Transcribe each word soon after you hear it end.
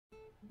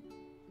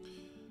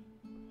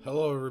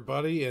Hello,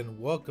 everybody, and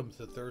welcome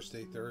to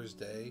Thursday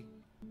Thursday.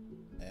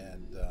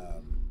 And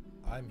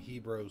I'm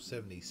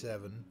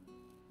Hebrew77,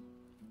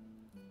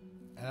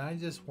 and I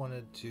just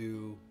wanted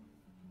to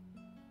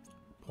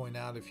point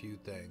out a few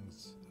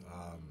things.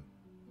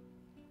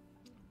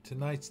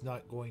 Tonight's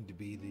not going to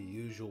be the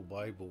usual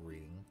Bible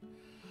reading,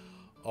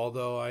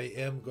 although I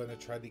am going to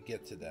try to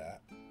get to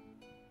that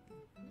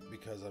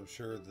because I'm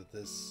sure that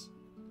this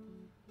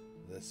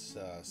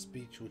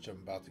speech which I'm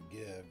about to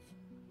give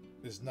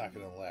is not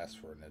going to last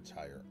for an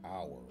entire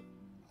hour.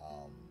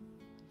 Um,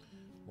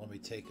 Let me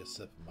take a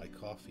sip of my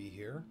coffee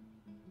here.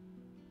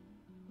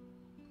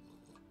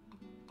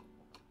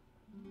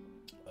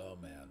 Oh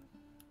man.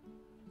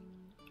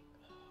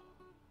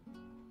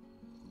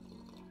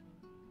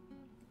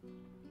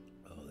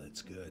 Oh,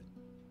 that's good.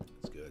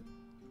 That's good.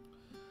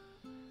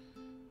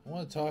 I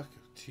want to talk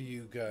to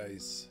you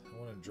guys. I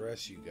want to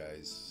address you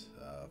guys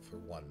for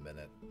 1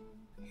 minute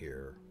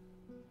here.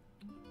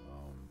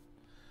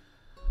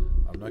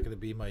 I'm not going to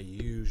be my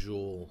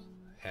usual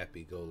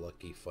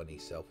happy-go-lucky, funny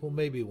self. Well,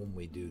 maybe when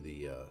we do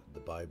the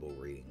Bible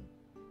reading.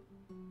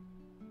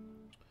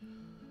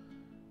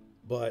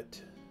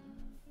 But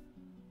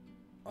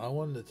I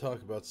wanted to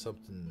talk about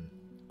something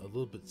a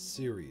little bit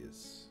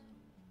serious.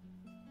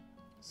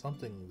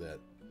 Something that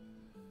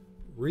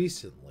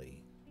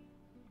recently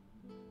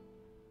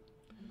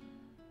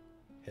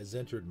has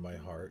entered my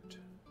heart,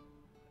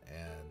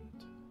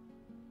 and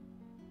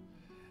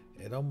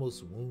it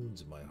almost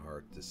wounds my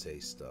heart to say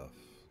stuff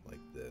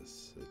like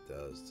this. It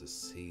does, to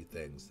see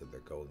things that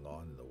are going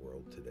on in the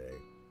world today.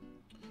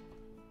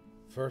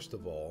 First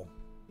of all,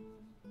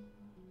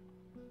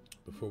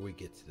 before we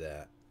get to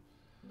that,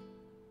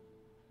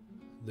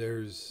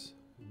 there's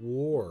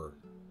warfare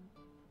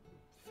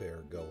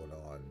going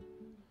on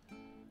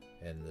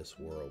in this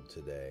world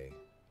today.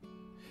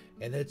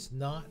 And it's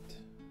not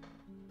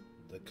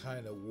the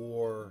kind of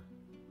war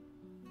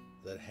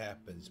that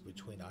happens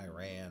between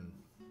Iran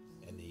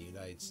and the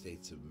United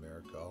States of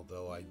America,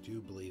 although I do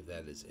believe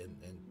that is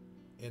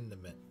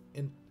intimate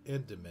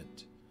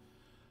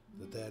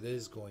that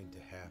is going to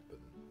happen.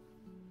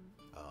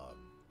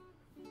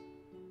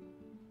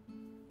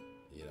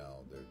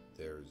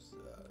 There's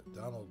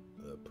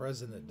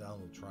President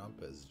Donald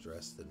Trump has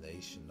addressed the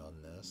nation on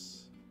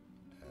this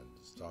and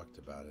has talked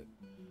about it,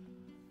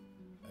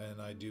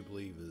 and I do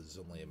believe it is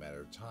only a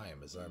matter of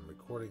time. As I'm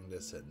recording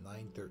this at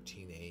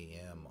 9:13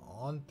 a.m.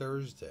 on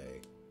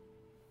Thursday,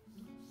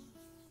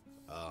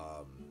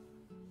 I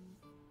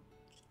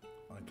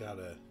got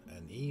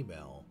an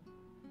email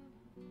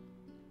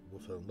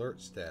with an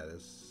alert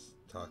status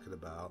talking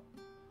about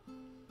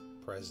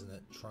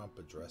President Trump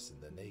addressing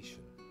the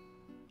nation.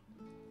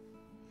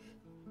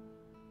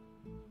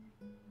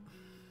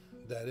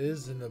 That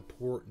is an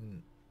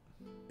important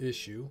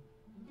issue,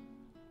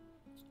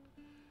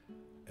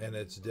 and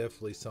it's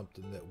definitely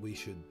something that we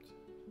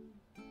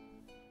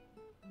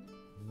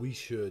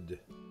should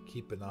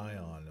keep an eye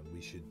on, and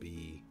we should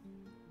be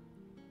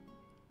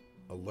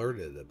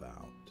alerted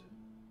about.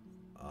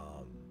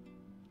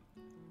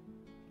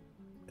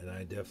 And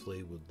I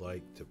definitely would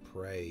like to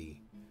pray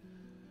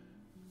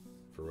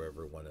for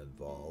everyone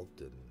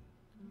involved, and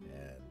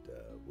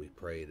we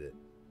pray that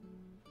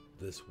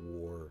this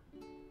war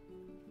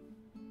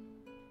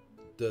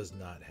does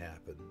not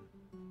happen.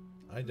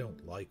 I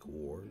don't like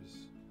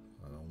wars.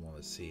 I don't want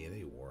to see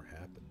any war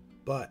happen.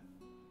 But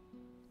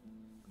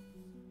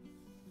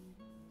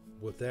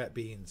with that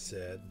being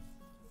said,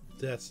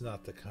 that's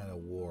not the kind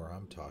of war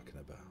I'm talking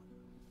about.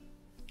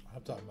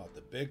 I'm talking about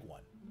the big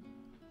one.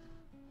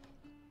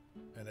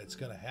 And it's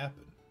going to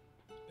happen.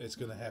 It's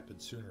going to happen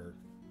sooner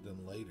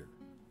than later.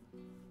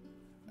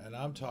 And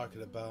I'm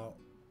talking about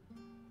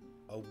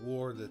a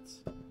war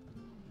that's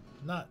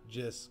not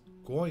just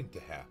going to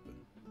happen,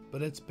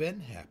 but it's been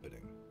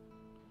happening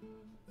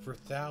for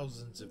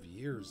thousands of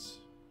years,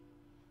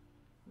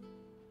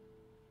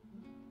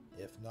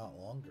 if not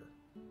longer.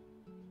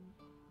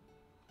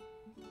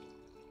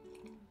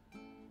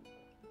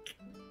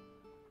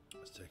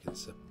 Let's take a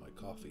sip of my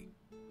coffee.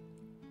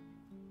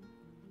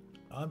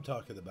 I'm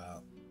talking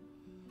about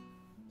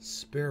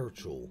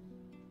spiritual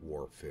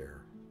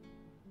warfare.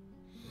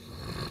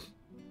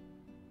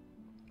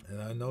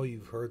 And I know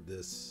you've heard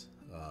this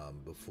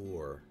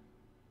before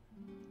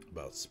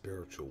about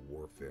spiritual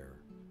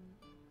warfare.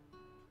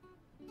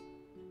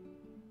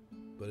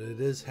 But it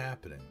is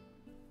happening.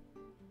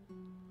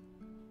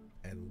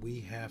 And we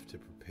have to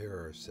prepare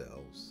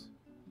ourselves.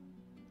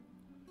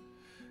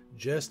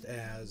 Just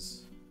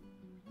as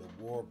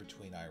the war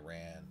between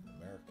Iran and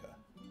America,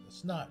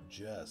 it's not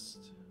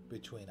just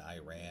between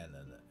Iran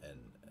and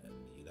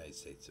the United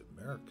States of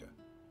America.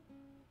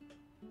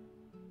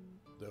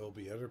 There will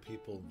be other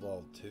people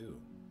involved too.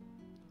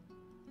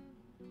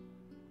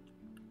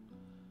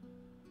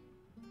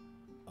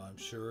 I'm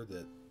sure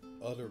that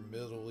other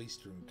Middle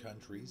Eastern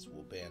countries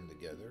will band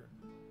together,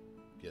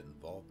 get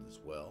involved as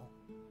well,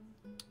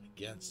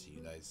 against the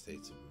United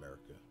States of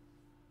America.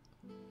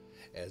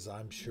 As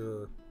I'm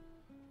sure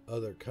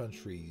other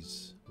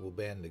countries will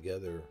band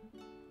together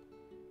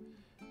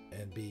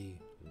and be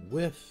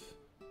with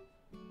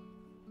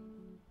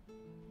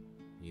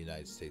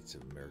United States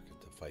of America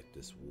to fight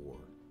this war.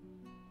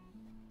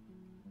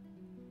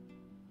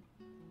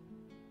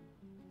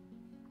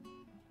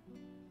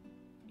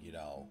 You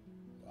know,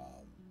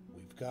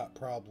 we've got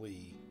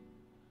probably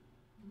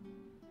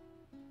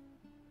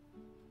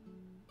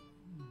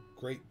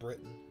Great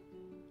Britain,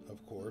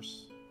 of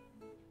course.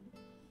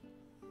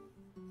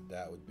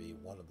 That would be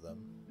one of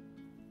them.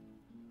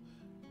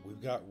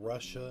 We've got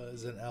Russia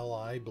as an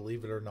ally,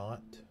 believe it or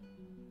not.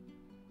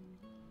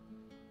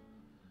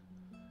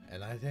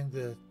 And I think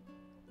that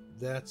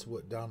that's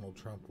what Donald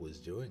Trump was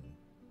doing.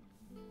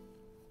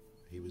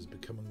 He was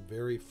becoming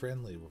very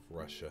friendly with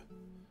Russia.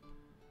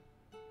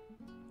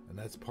 And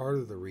that's part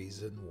of the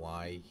reason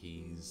why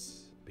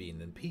he's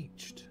being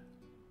impeached.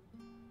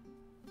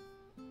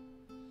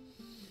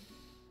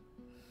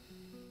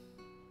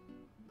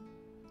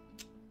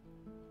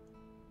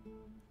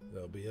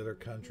 There'll be other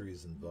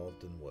countries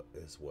involved in what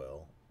as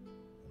well,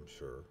 I'm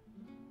sure,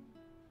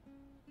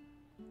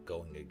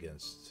 going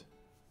against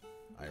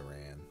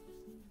Iran.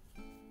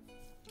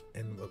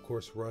 And of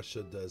course,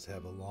 Russia does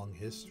have a long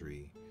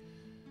history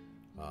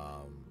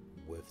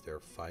with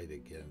their fight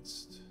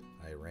against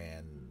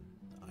Iran,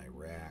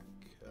 Iraq,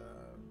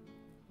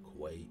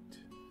 Kuwait,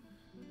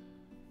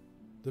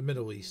 the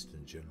Middle East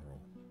in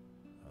general.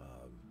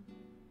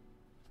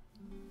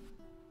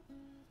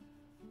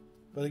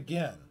 But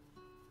again,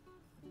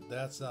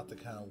 that's not the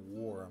kind of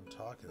war I'm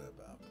talking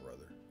about,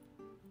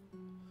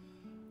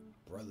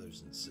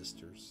 brothers and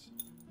sisters.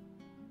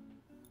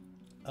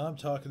 I'm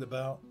talking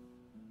about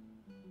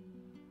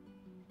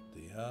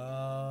the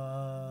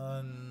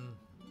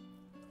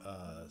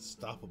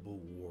unstoppable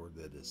war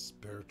that is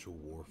spiritual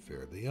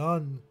warfare.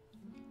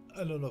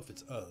 I don't know if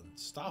it's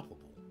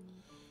unstoppable,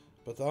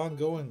 but the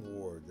ongoing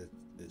war that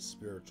is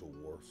spiritual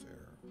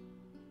warfare.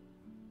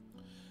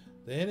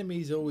 The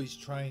enemy's always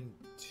trying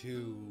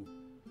to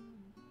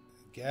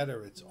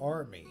gather its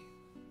army.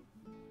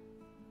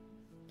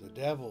 The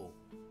devil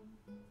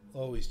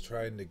always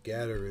trying to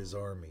gather his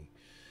army.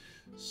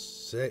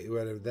 Say,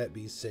 whether that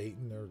be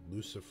Satan or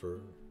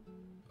Lucifer.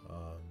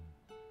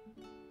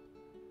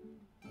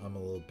 I'm a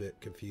little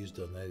bit confused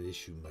on that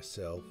issue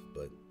myself,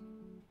 but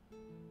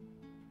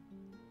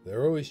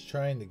they're always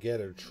trying to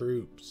gather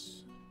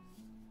troops.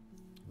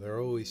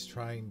 They're always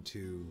trying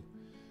to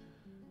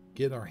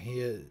get in our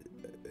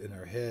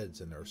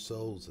heads and our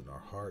souls and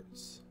our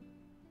hearts.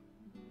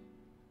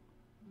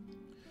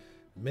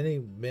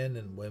 Many men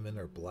and women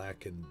are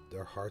blackened.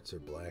 Their hearts are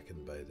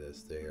blackened by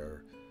this.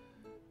 They're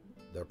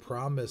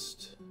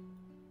promised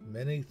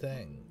many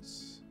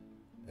things,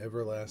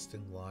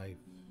 everlasting life,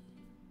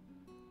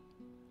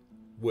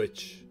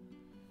 which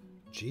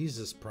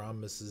Jesus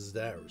promises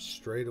that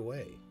straight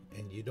away,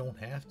 and you don't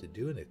have to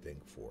do anything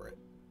for it.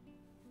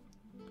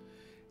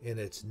 And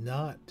it's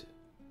not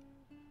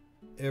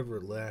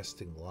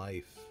everlasting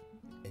life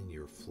in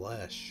your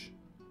flesh.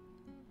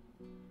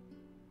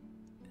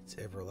 It's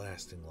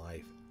everlasting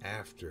life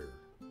after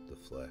the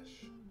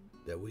flesh,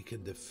 that we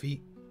can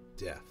defeat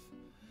death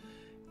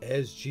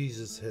as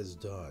Jesus has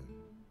done.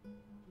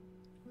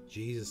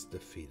 Jesus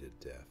defeated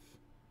death,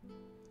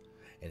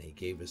 and he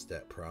gave us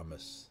that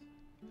promise.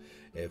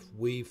 If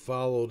we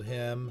followed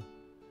him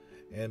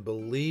and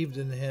believed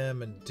in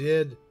him and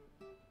did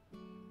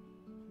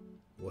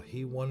what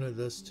he wanted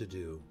us to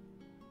do,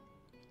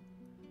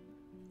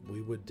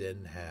 we would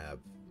then have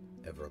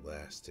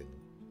everlasting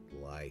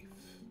life.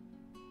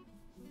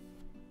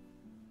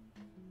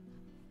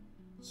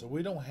 So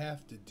we don't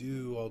have to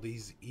do all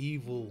these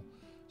evil,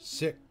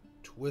 sick,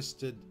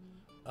 twisted,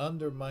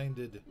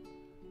 undermined,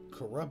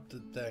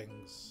 corrupted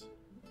things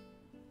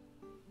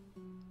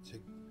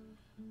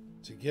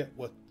to get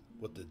what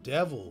the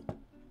devil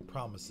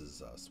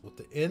promises us, what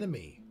the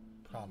enemy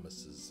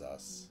promises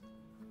us,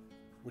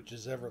 which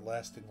is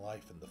everlasting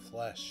life in the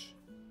flesh.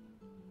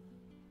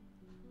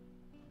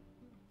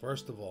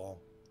 First of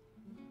all,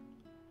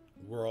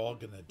 we're all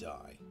going to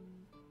die.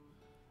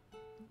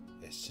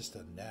 It's just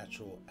a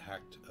natural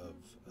act of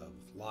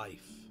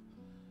life.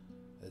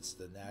 It's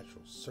the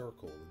natural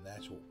circle, the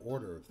natural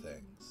order of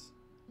things.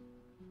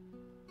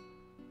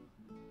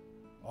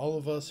 All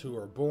of us who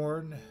are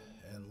born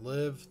and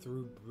live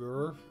through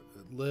birth,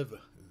 live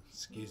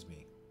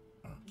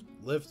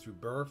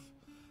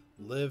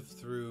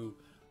through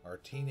our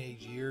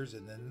teenage years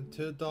and then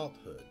into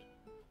adulthood.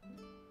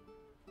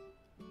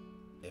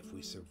 If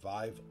we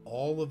survive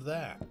all of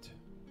that,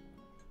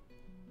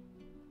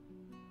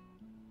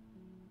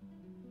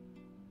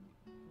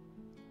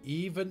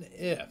 even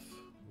if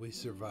we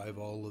survive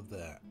all of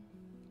that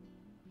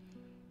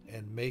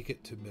and make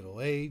it to middle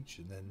age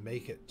and then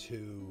make it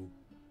to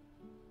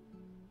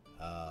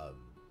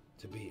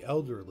be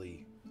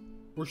elderly,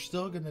 we're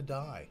still going to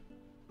die.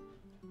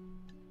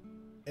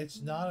 It's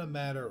not a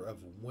matter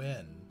of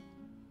when,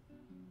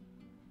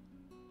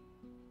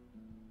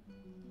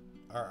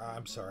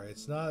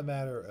 it's not a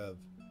matter of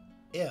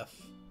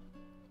if,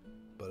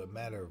 but a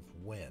matter of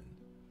when.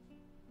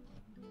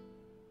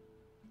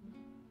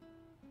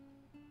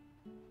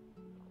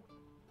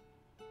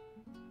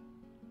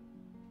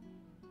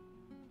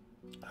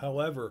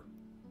 However,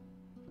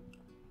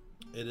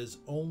 It is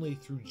only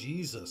through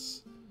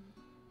Jesus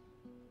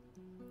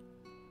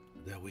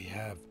that we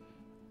have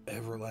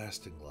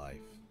everlasting life.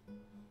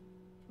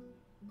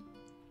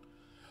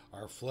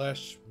 Our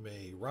flesh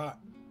may rot,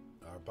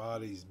 our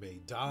bodies may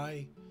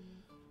die,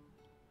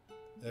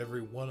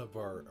 every one of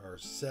our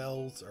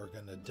cells are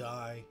going to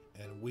die,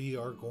 and we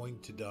are going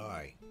to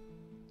die.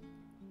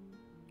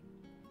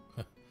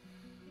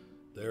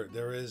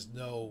 There is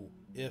no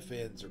ifs,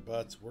 ands, or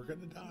buts. We're going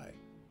to die.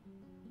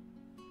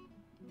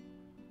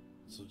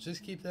 So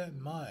just keep that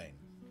in mind.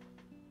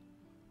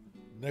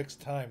 Next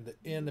time the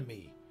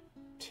enemy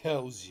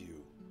tells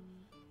you,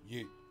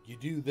 you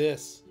do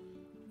this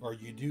or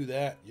you do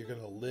that, you're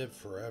going to live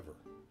forever.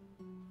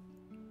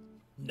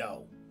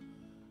 No.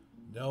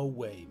 No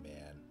way,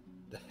 man.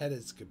 That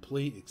is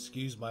complete,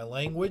 excuse my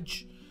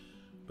language,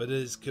 but it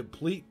is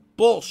complete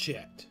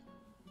bullshit.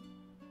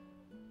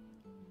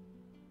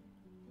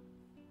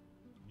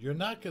 You're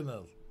not going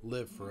to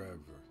live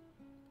forever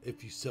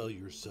if you sell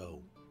your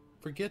soul.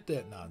 Forget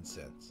that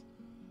nonsense.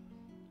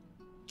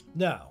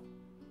 Now,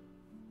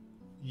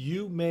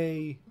 you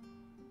may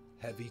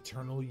have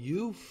eternal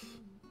youth.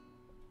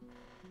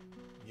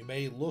 You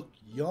may look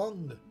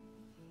young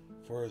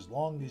for as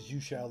long as you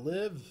shall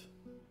live.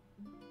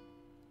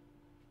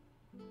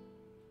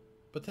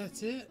 But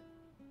that's it.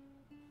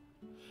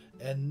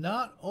 And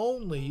not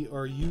only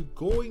are you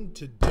going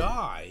to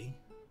die,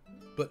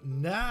 but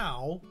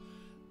now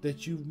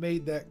that you've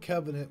made that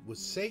covenant with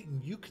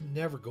Satan, you can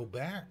never go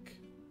back.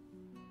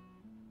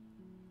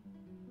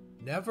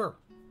 Never.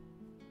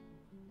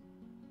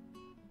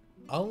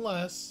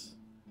 Unless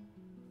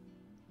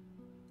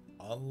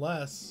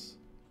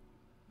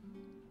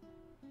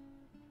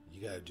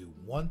you got to do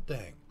one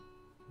thing.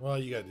 Well,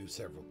 you got to do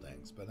several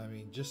things, but I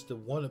mean, just the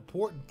one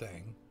important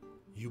thing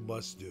you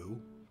must do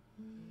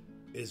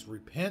is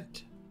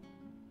repent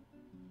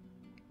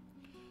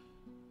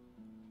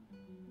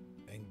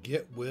and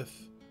get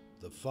with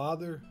the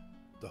Father,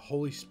 the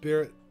Holy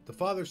Spirit, the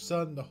Father,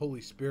 Son, the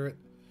Holy Spirit,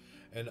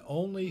 and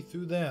only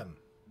through them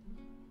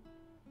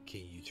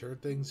can you turn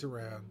things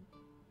around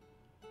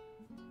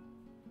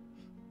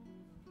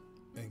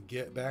and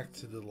get back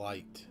to the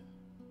light.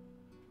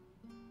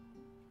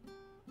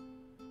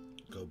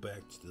 Go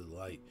back to the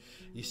light.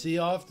 You see,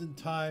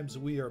 oftentimes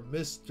we are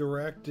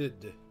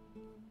misdirected.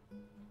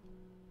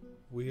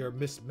 We are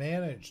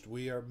mismanaged.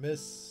 We are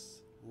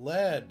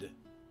misled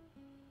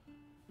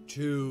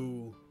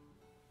to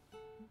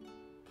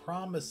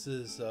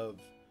promises of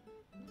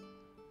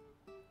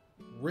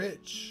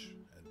rich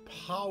and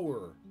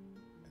power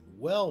and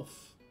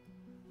wealth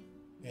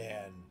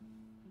and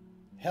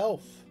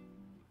health.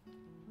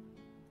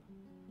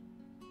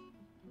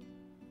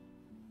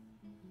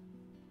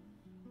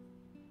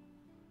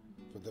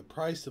 For the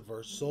price of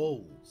our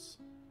souls.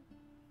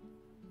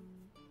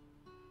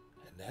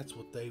 And that's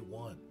what they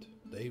want.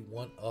 They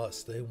want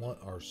us. They want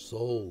our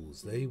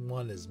souls. They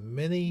want as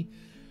many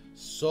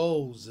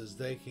souls as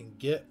they can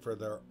get for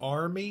their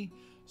army,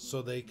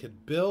 so they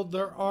could build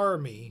their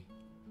army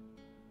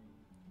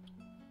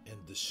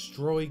and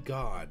destroy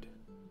God,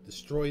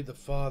 destroy the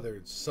Father,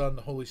 Son,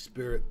 the Holy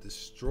Spirit,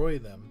 destroy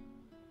them.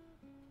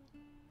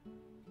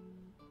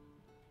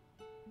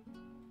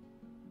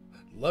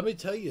 Let me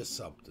tell you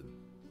something.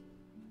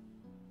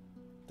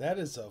 That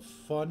is a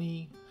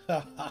funny,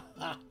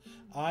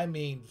 I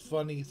mean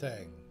funny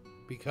thing,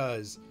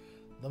 because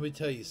let me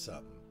tell you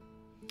something.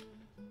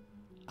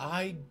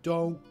 I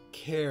don't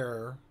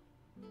care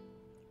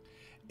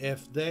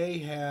if they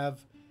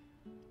have,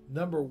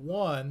 number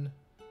one,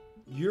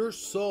 your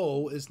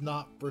soul is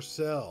not for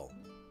sale.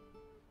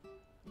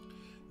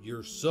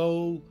 Your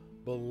soul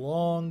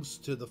belongs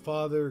to the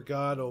Father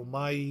God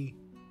Almighty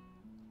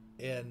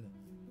and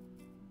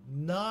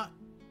not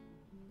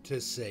to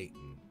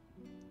Satan.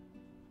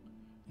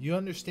 You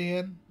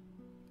understand?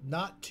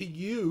 Not to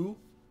you.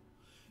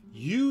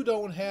 You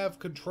don't have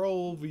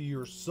control over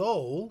your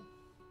soul.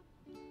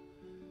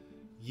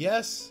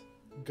 Yes,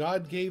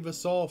 God gave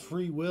us all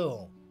free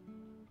will.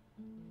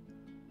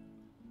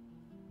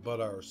 But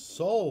our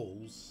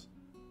souls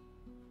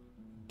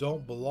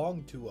don't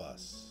belong to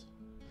us.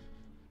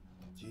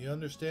 Do you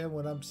understand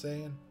what I'm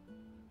saying?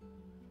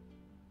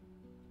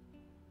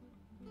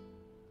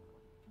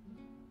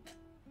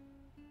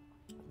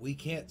 We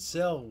can't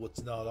sell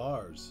what's not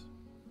ours.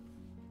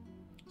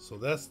 So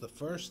that's the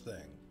first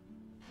thing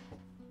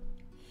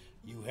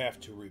you have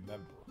to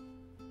remember.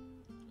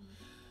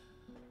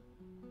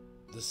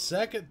 The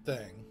second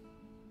thing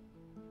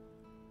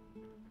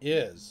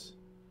is,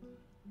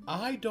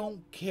 I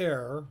don't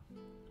care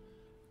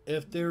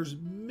if there's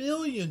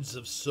millions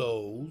of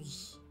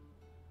souls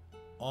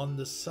on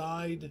the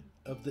side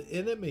of the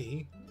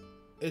enemy.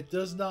 It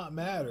does not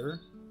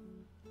matter,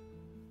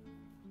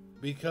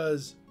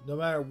 because no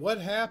matter what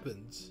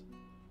happens,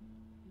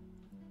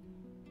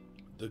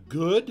 the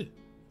good,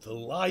 the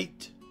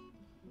light,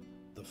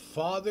 the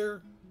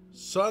Father,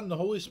 Son, the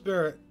Holy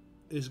Spirit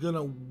is going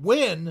to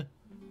win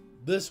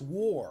this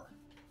war.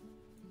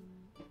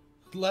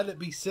 Let it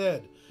be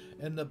said.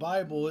 In the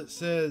Bible, it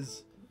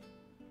says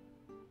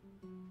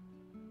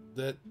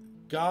that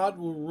God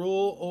will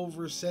rule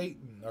over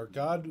Satan. Or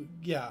God,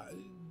 yeah,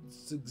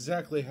 it's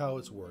exactly how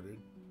it's worded.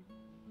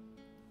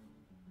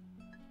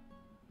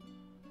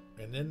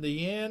 And in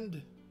the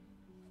end,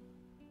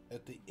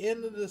 at the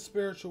end of the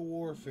spiritual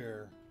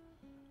warfare,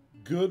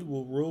 good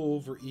will rule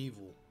over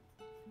evil.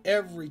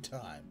 Every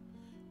time.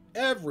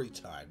 Every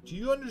time. Do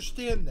you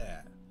understand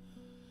that?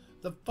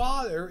 The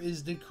Father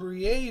is the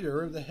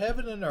creator of the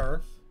heaven and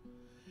earth,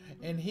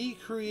 and He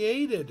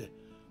created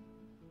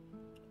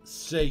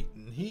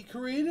Satan. He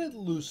created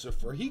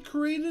Lucifer. He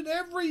created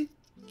every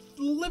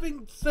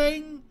living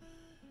thing,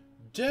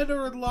 dead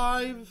or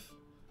alive,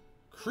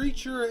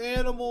 creature,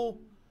 animal,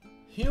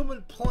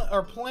 human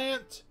or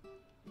plant,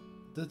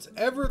 that's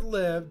ever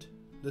lived,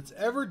 that's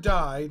ever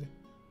died,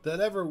 that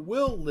ever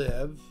will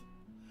live,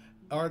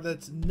 or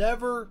that's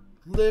never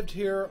lived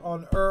here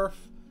on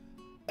earth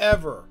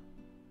ever.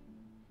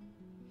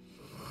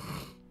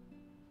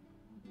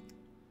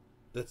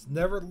 That's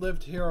never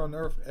lived here on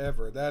earth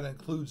ever. That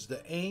includes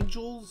the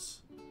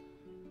angels,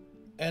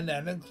 and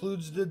that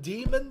includes the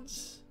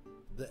demons,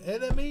 the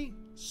enemy,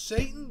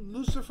 Satan,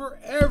 Lucifer,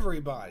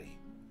 everybody.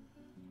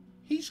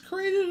 He's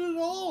created it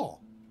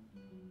all.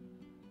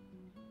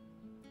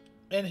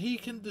 And He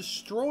can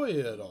destroy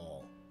it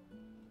all.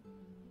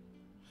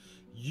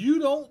 You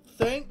don't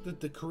think that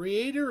the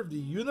creator of the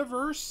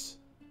universe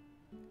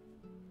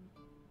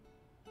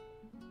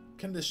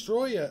can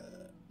destroy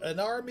an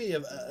army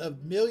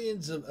of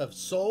millions of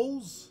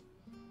souls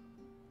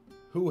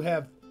who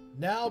have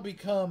now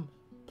become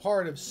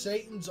part of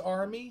Satan's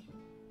army?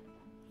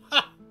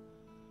 Ha!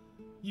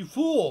 You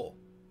fool!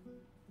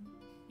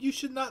 You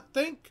should not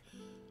think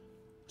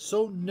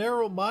so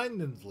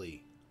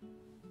narrow-mindedly.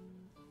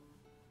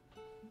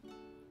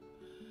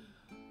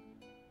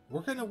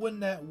 We're going to win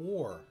that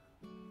war.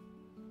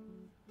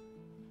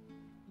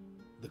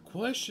 The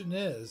question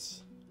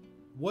is,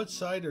 what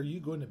side are you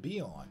going to be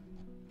on?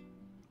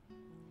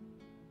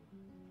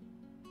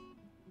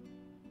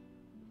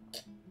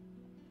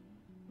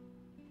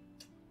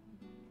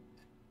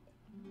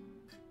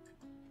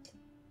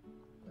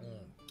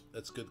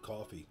 That's good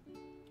coffee.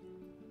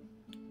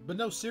 But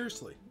no,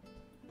 seriously.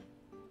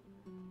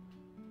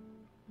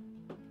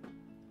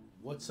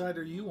 What side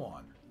are you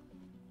on?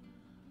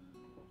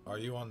 Are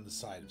you on the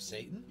side of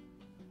Satan?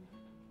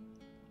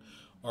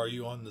 Are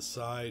you on the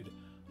side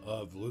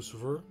of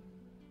Lucifer?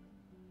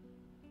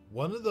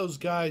 One of those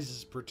guys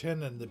is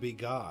pretending to be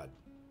God.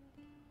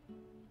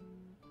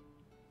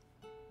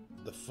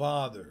 The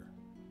Father,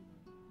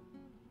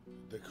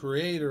 the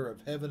creator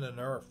of heaven and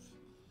earth,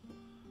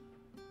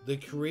 the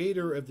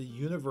creator of the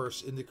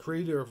universe, and the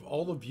creator of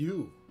all of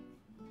you.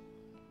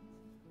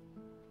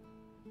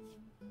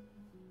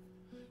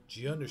 Do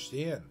you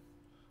understand?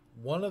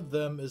 One of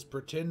them is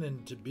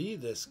pretending to be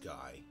this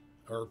guy.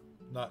 Or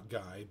not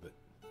guy, but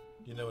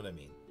you know what I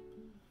mean.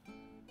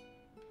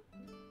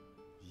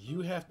 You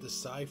have to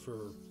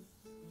decipher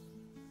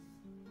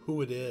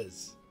who it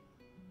is.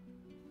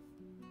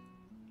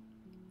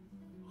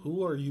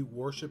 Who are you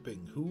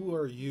worshiping? Who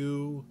are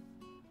you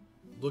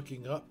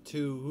looking up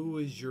to? Who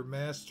is your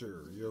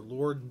master, your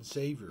Lord and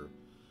Savior?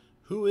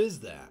 Who is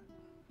that?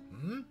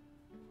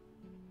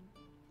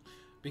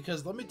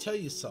 Because let me tell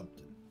you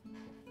something.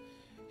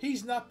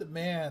 He's not the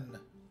man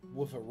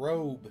with a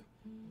robe,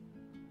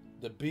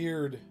 the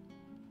beard.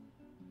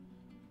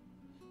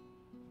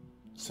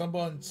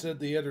 Someone said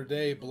the other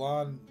day,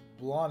 blonde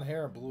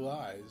hair and blue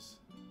eyes.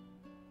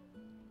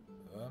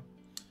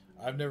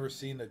 I've never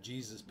seen a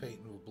Jesus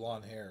painting with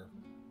blonde hair.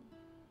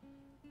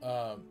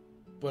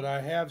 But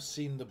I have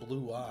seen the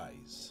blue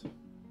eyes.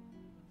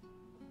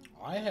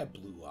 I have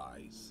blue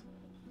eyes.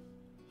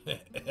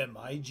 Am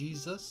I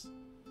Jesus?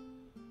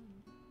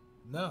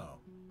 No.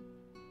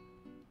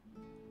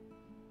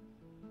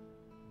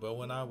 But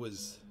when I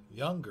was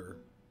younger,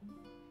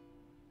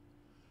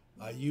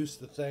 I used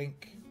to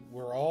think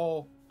we're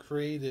all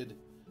created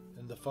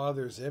in the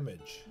Father's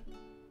image.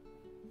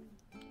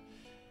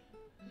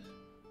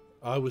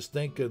 I was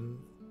thinking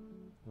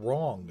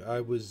wrong.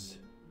 I was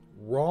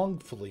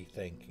wrongfully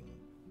thinking.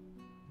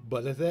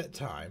 But at that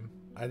time,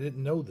 I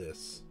didn't know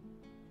this.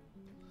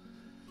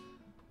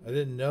 I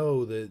didn't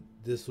know that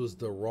this was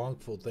the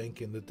wrongful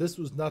thinking, that this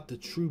was not the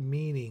true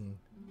meaning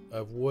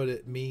of what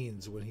it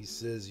means when He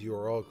says you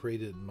are all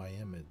created in my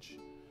image.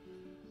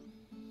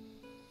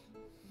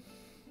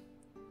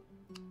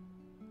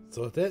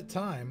 So at that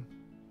time,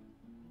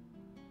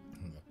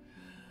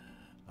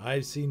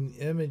 I've seen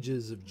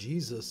images of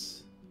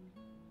Jesus,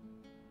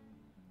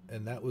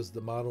 and that was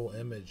the model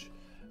image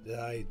that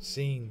I'd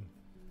seen.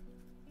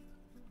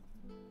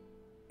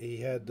 He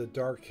had the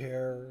dark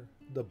hair,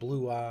 the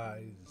blue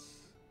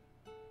eyes,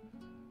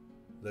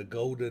 the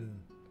golden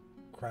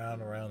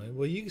crown around him.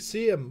 Well, you can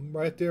see him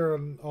right there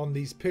on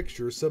these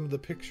pictures, some of the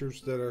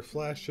pictures that are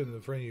flashing in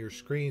front of your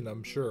screen,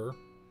 I'm sure.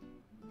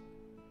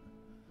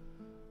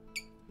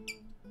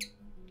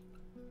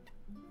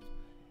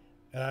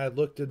 And I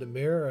looked in the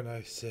mirror and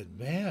I said,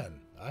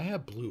 man, I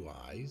have blue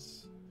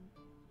eyes.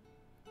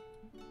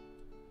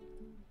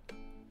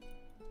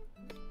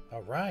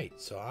 All right,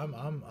 so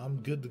I'm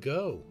good to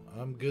go.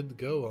 I'm good to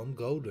go. I'm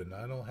golden.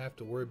 I don't have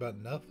to worry about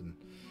nothing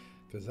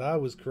because I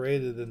was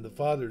created in the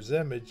Father's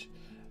image,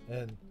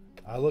 and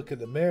I look in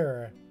the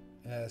mirror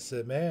and I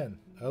said, "Man,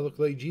 I look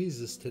like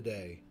Jesus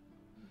today."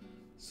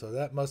 So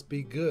that must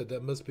be good.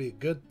 That must be a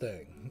good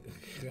thing.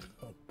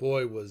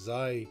 Boy, was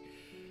I.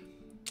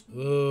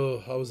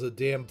 Oh, I was a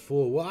damn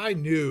fool. Well, I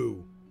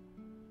knew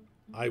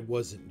I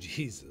wasn't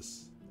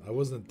Jesus. I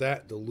wasn't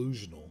that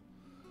delusional.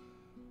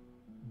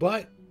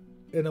 But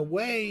in a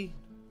way,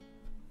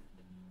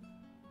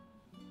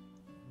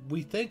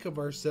 we think of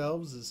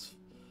ourselves as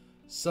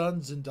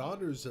sons and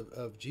daughters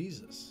of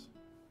Jesus.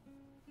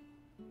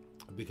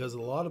 Because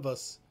a lot of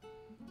us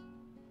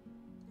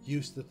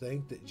used to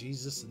think that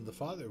Jesus and the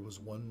Father was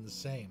one and the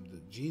same.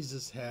 That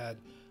Jesus had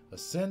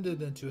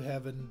ascended into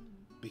heaven,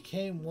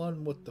 became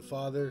one with the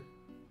Father,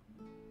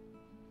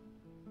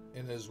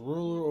 and is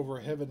ruler over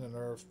heaven and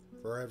earth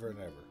forever and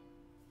ever.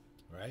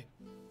 Right?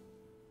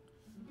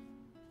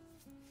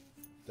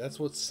 That's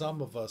what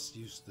some of us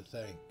used to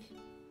think.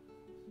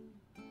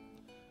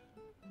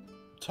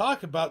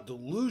 Talk about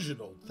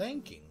delusional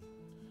thinking.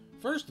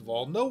 First of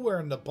all, nowhere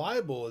in the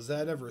Bible is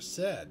that ever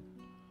said.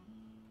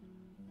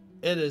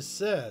 It is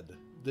said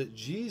that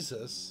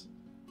Jesus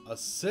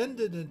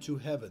ascended into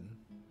heaven,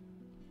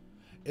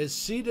 is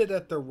seated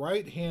at the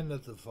right hand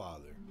of the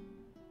Father.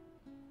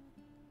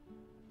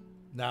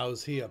 Now,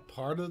 is he a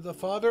part of the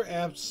Father?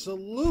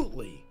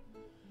 Absolutely.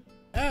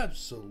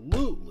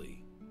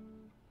 Absolutely.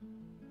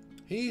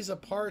 He's a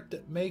part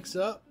that makes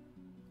up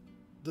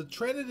the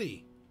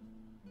Trinity.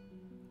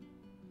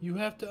 You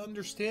have to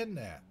understand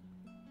that.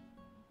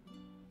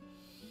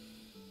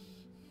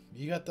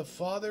 You got the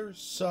Father,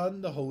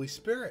 Son, the Holy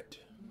Spirit.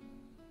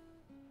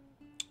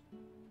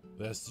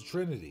 That's the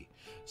Trinity.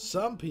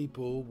 Some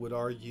people would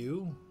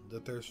argue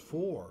that there's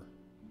four.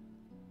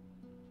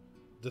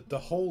 That the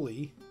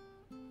Holy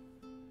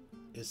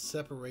is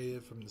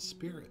separated from the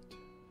Spirit.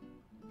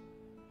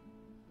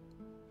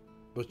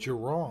 But you're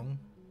wrong.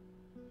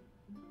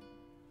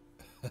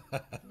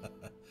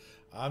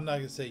 I'm not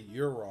going to say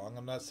you're wrong.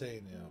 I'm not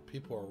saying,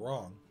 people are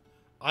wrong.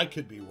 I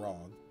could be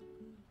wrong.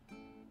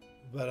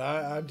 But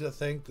I'm to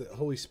think that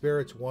Holy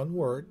Spirit's one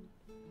word,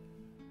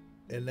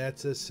 and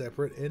that's a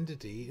separate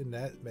entity, and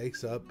that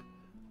makes up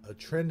a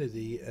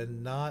Trinity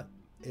and not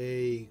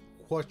a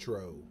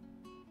quattro.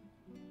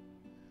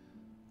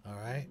 All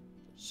right?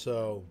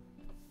 So,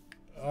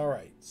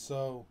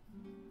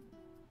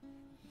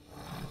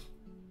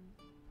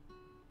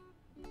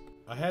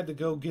 I had to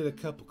go get a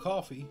cup of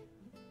coffee.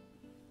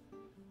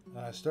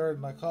 And I started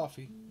my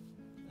coffee.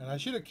 And I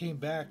should have came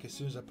back as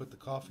soon as I put the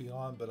coffee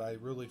on, but I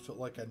really felt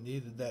like I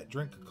needed that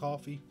drink of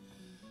coffee.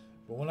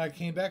 But when I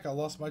came back, I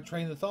lost my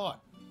train of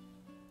thought.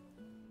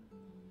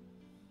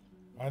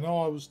 I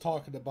know I was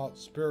talking about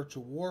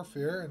spiritual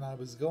warfare, and I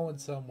was going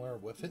somewhere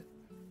with it.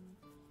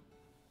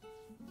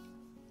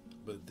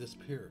 But it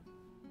disappeared.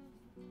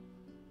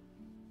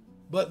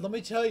 But let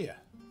me tell you,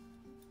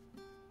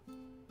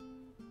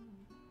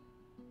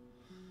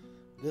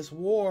 this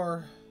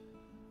war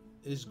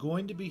is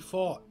going to be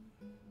fought.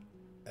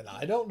 And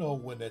I don't know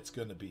when it's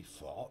going to be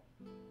fought.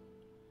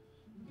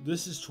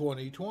 This is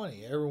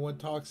 2020. Everyone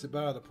talks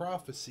about a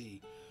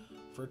prophecy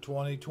for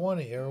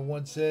 2020.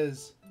 Everyone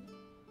says,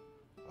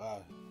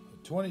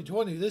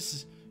 2020, this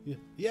is,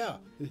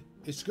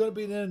 it's going to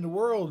be the end of the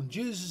world, and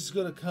Jesus is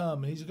going to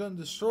come, and he's going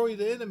to destroy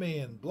the enemy,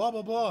 and blah,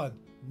 blah, blah.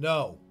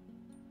 No.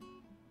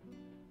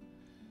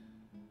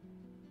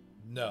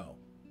 No.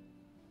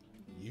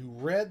 You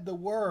read the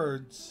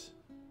words,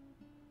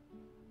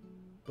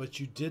 but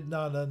you did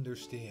not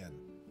understand.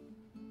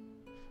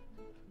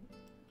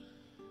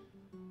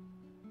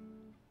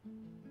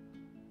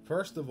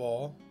 First of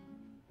all,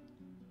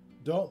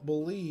 don't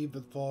believe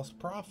in false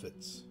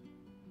prophets.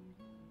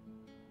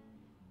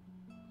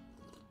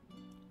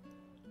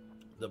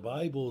 The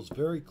Bible is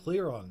very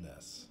clear on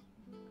this.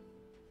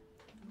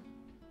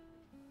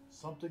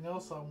 Something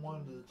else I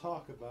wanted to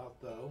talk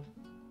about, though,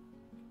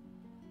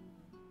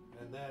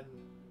 and then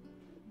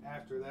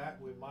after that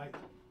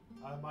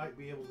I might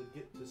be able to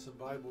get to some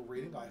Bible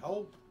reading. I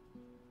hope.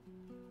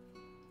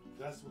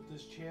 That's what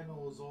this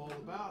channel is all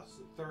about. It's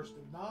the thirst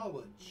of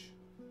knowledge.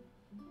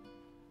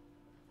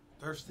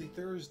 Thirsty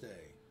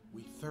Thursday.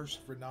 We thirst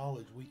for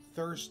knowledge. We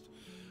thirst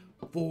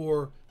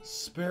for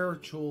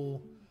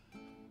spiritual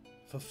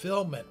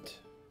fulfillment.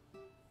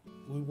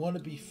 We want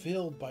to be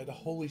filled by the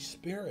Holy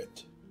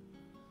Spirit.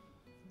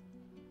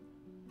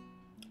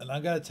 And I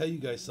got to tell you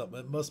guys something.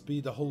 It must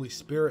be the Holy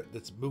Spirit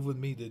that's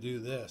moving me to do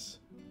this.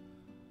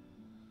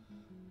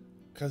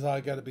 Because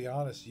I got to be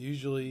honest,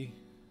 usually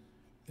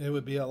it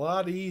would be a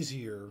lot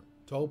easier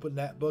to open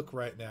that book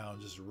right now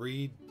and just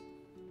read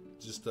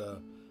just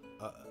a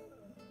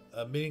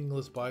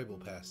meaningless Bible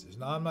passage.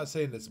 Now, I'm not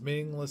saying it's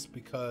meaningless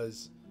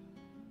because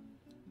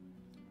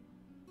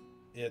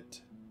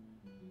it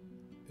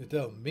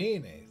doesn't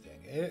mean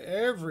anything.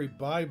 Every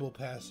Bible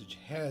passage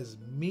has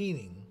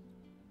meaning.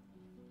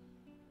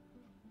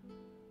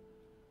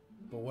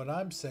 But what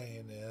I'm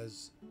saying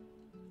is,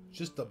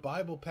 just a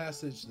Bible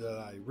passage that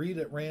I read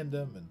at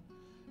random and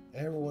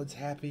everyone's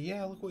happy.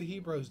 Yeah, look what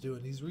Hebreo's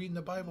doing. He's reading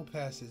the Bible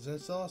passage.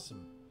 That's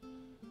awesome.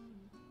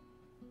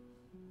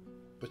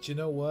 But you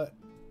know what?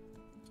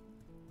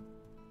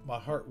 My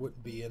heart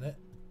wouldn't be in it,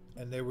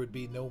 and there would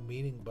be no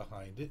meaning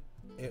behind it.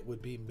 It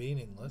would be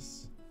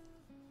meaningless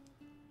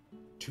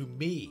to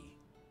me.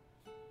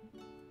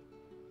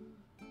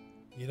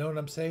 You know what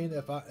I'm saying?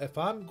 If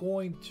I'm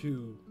going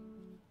to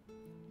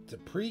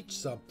preach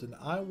something,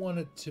 I want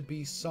it to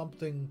be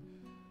something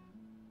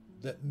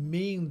that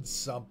means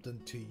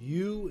something to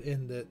you,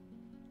 and that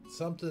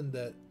something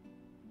that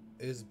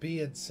is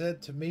being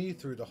said to me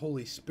through the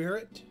Holy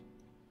Spirit.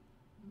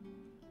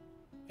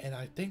 And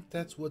I think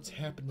that's what's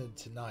happening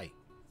tonight.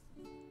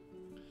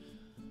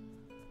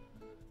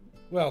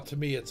 Well, to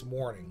me it's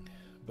morning,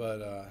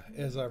 but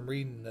as I'm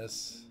reading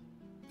this,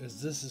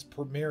 as this is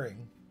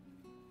premiering,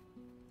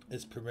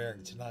 it's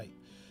premiering tonight.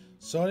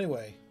 So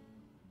anyway,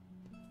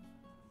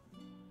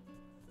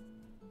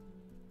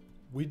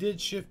 we did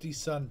Shifty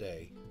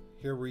Sunday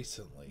here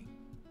recently,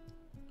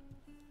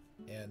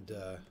 and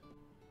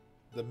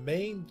the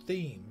main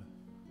theme,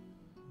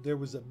 there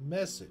was a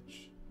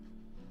message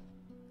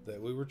that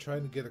we were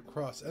trying to get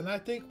across, and I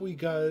think we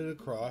got it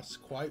across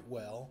quite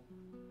well.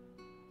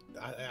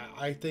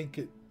 I think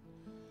it,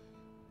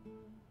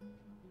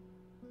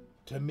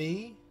 to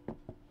me,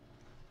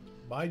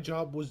 my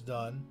job was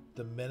done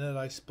the minute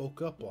I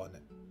spoke up on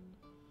it.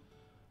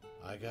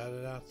 I got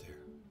it out there.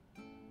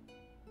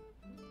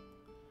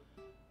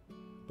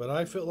 But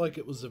I felt like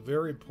it was a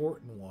very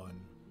important one.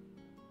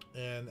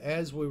 And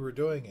as we were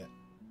doing it,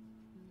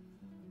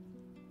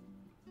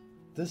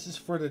 this is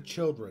for the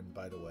children,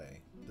 by the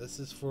way. This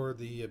is for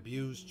the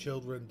abused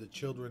children, the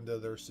children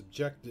that are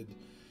subjected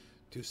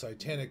to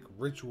satanic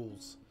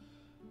rituals,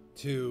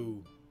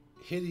 to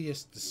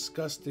hideous,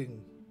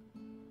 disgusting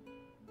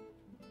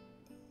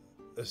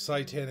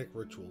satanic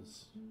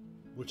rituals,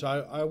 which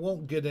I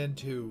won't get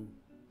into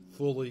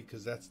fully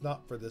because that's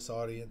not for this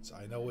audience.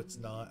 I know it's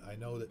not. I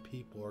know that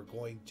people are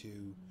going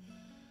to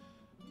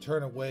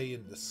turn away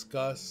and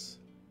discuss,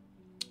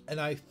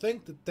 and I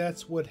think that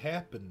that's what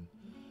happened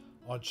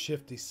on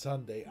Shifty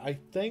Sunday. I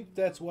think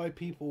that's why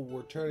people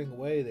were turning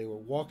away. They were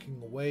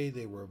walking away.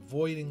 They were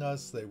avoiding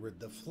us. They were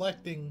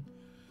deflecting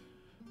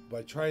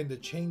by trying to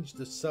change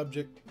the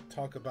subject,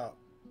 talk about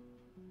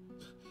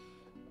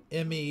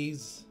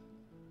MEs,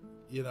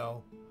 you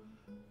know.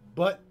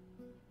 But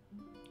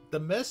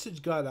the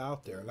message got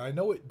out there, and I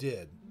know it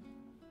did.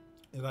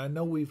 And I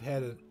know we've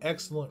had an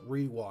excellent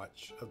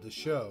rewatch of the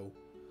show.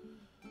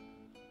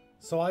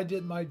 So I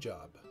did my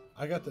job.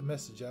 I got the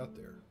message out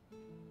there.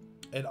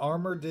 And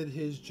Armor did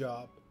his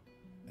job,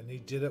 and he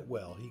did it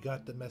well. He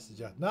got the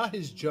message out. Not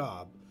his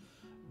job,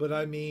 but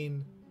I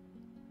mean,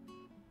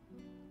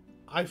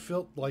 I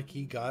felt like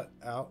he got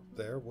out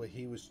there what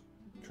he was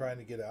trying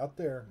to get out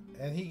there.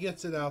 And he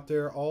gets it out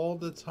there all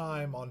the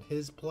time on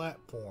his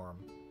platform.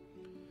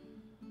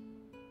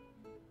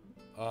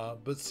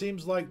 But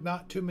seems like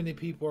not too many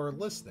people are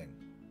listening.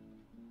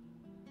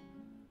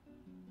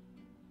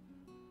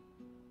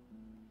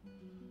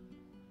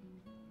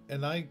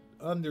 And I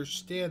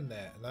understand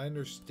that, and I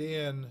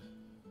understand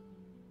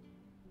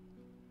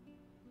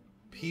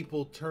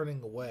people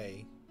turning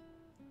away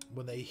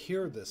when they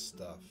hear this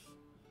stuff,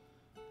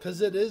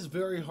 because it is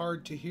very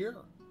hard to hear.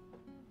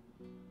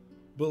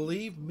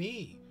 Believe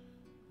me,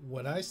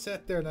 when I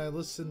sat there and I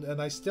listened,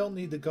 and I still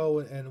need to go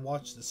and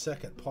watch the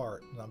second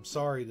part, and I'm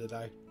sorry that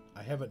I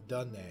haven't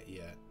done that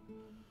yet,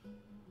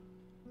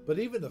 but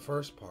even the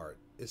first part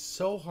is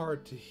so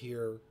hard to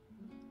hear.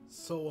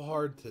 So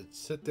hard to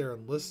sit there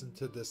and listen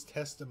to this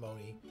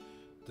testimony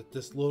that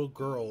this little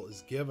girl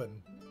is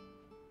given.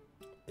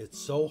 It's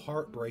so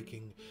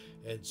heartbreaking,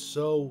 and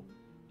so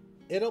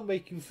it'll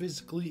make you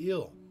physically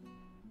ill.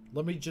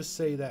 Let me just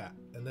say that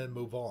and then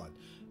move on.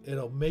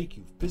 It'll make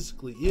you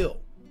physically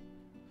ill.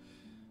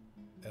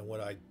 And what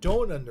I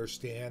don't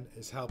understand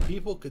is how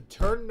people could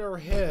turn their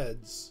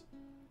heads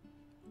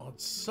on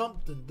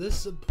something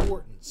this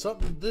important,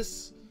 something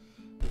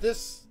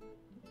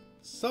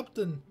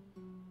something.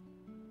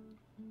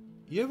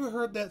 You ever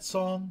heard that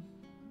song?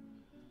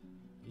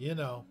 You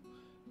know,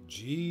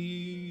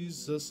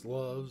 Jesus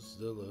loves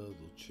the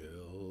little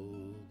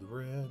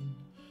children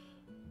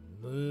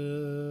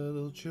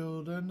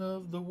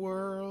of the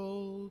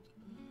world.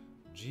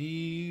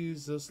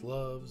 Jesus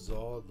loves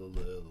all the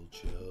little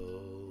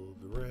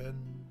children,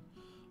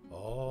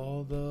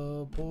 all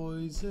the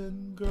boys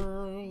and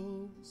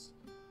girls.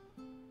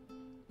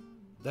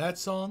 That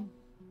song,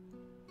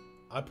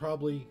 I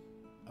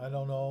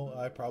don't know.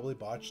 I probably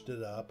botched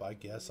it up. I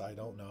guess. I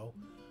don't know.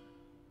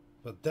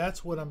 But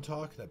that's what I'm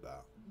talking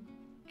about.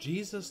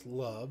 Jesus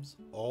loves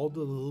all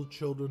the little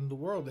children in the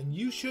world. And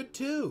you should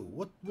too.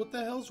 What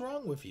the hell's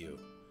wrong with you?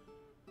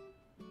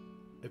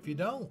 If you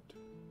don't.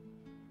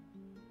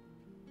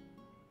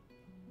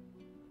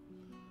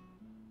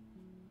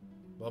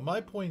 Well, my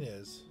point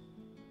is,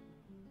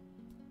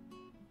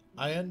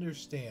 I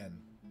understand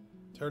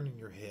turning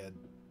your head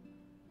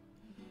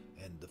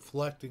and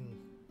deflecting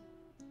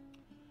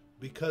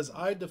because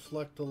I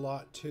deflect a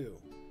lot too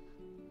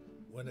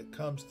when it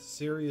comes to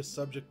serious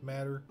subject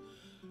matter,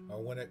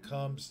 or when it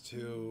comes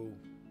to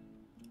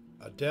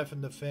a death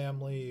in the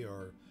family,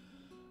 or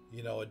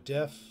a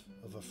death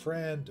of a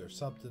friend or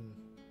something.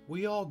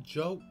 We all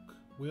joke,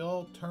 we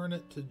all turn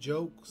it to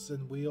jokes,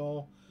 and we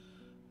all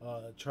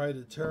try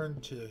to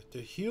turn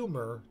to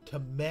humor to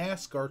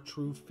mask our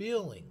true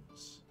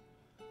feelings.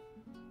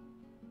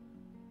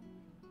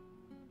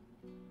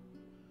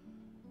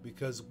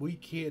 Because we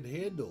can't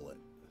handle it.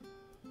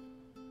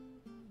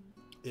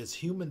 As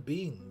human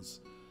beings,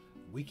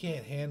 we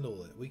can't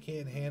handle it. We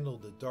can't handle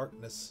the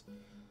darkness,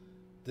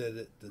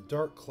 the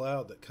dark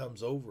cloud that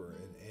comes over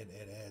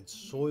and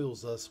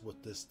soils us with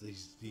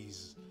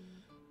these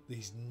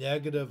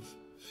negative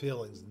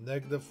feelings,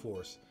 negative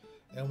force.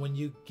 And when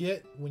you're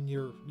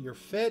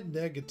fed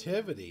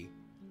negativity,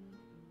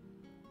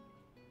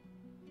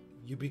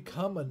 you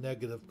become a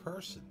negative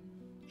person.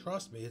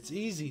 Trust me, it's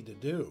easy to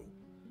do.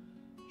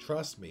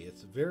 Trust me,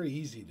 it's very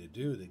easy to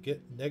do, to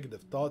get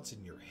negative thoughts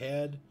in your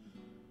head.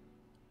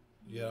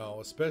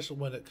 Especially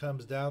when it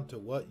comes down to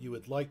what you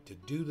would like to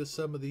do to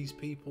some of these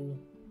people.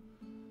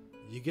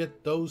 You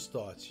get those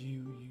thoughts.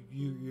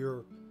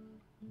 Your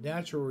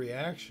natural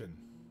reaction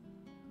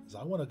is,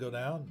 I want to go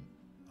down.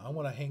 I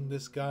want to hang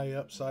this guy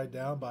upside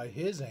down by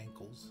his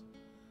ankles.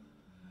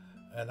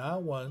 And I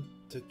want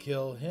to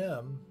kill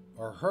him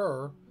or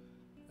her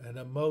in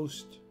a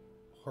most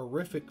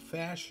horrific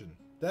fashion.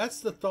 That's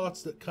the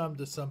thoughts that come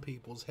to some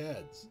people's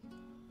heads.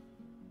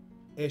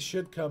 It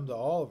should come to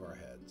all of our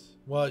heads.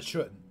 Well, it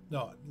shouldn't.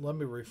 No, let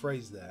me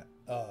rephrase that.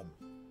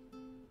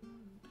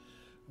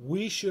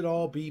 We should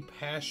all be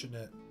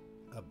passionate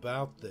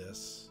about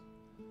this,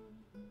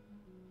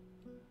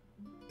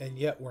 and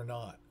yet we're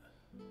not.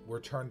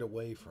 We're turned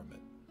away from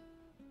it.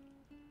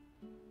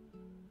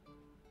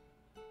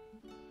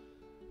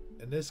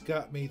 And this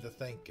got me to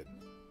thinking.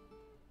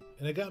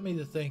 And it got me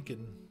to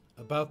thinking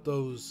about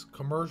those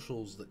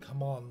commercials that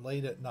come on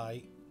late at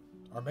night,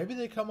 or maybe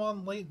they come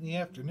on late in the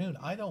afternoon.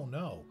 I don't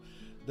know.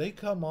 They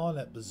come on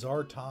at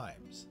bizarre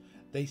times.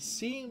 They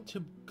seem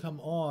to come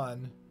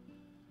on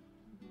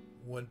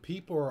when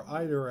people are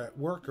either at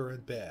work or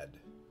in bed.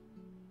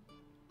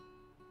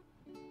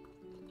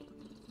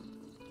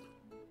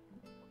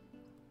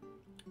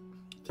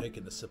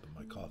 Taking a sip of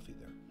my coffee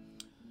there.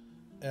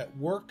 At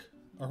work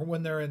or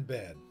when they're in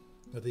bed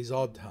at these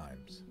odd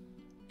times.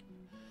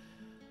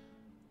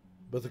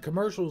 But the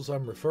commercials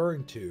I'm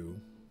referring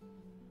to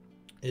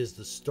is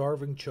the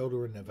starving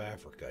children of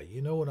Africa.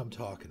 You know what I'm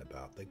talking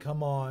about. They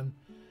come on,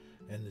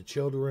 and the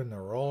children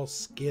are all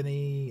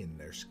skinny, and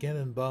they're skin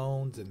and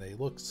bones, and they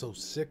look so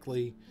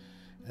sickly.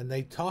 And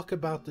they talk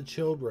about the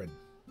children,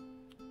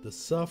 the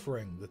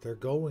suffering that they're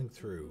going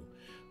through,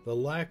 the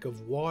lack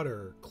of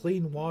water,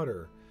 clean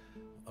water,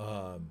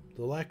 the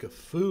lack of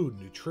food,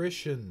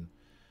 nutrition,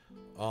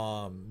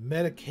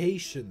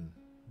 medication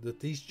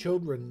that these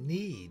children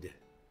need.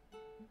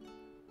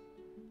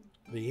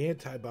 The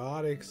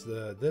antibiotics,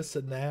 the this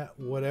and that,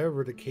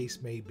 whatever the case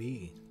may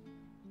be.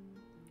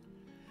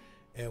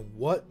 And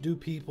what do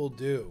people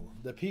do?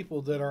 The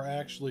people that are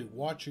actually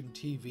watching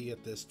TV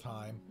at this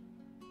time,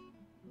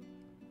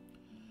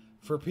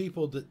 for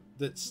people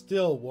that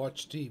still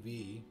watch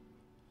TV,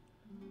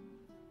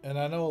 and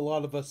I know a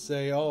lot of us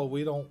say, "Oh,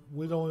 I don't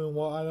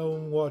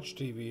even watch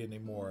TV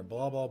anymore,"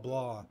 blah blah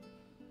blah.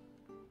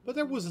 But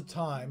there was a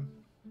time.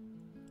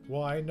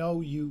 Well, I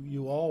know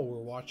you all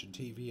were watching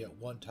TV at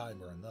one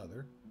time or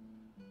another,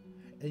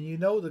 and you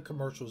know the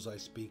commercials I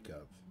speak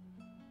of.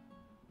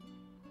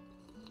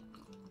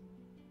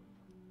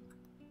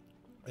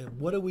 And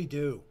what do we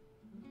do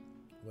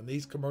when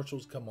these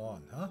commercials come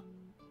on, huh?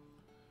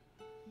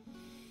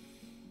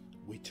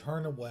 We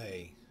turn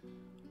away,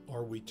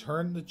 or we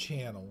turn the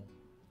channel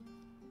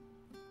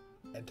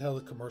until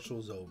the commercial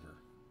is over.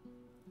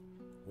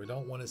 We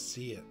don't want to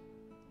see it.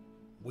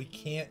 We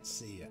can't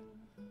see it.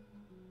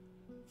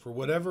 For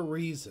whatever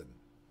reason,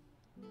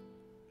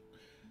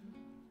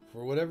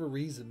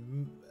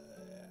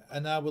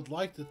 and I would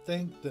like to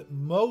think that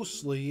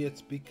mostly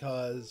it's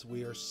because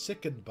we are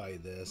sickened by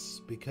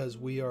this, because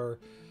we are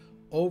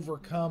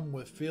overcome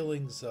with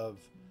feelings of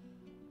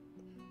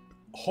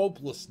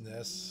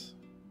hopelessness,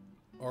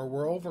 or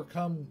we're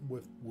overcome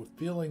with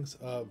feelings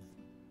of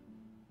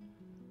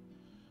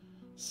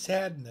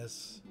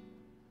sadness,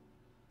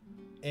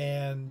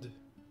 and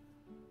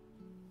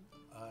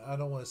I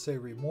don't want to say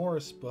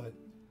remorse, but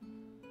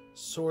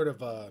sort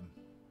of a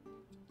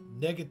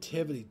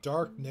negativity,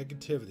 dark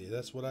negativity.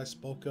 That's what I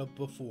spoke of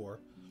before.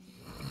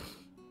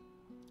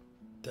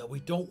 That we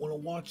don't want to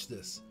watch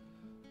this.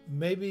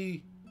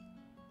 Maybe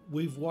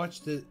we've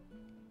watched it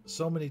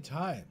so many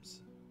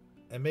times,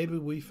 and maybe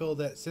we feel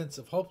that sense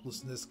of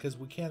hopelessness because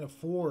we can't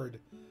afford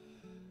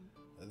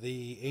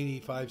the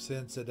 85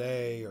 cents a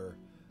day or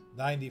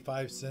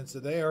 95 cents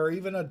a day or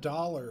even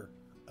 $1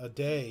 a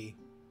day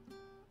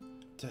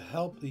to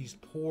help these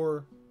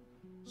poor,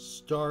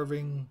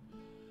 starving,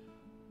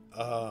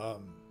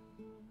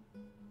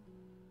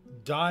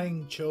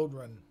 dying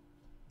children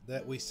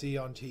that we see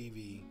on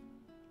TV.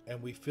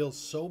 And we feel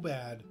so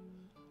bad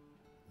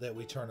that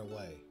we turn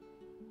away.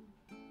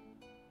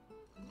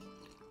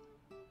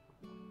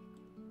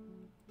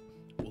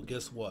 Well,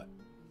 guess what?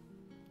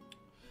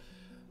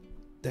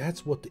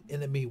 That's what the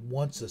enemy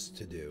wants us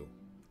to do.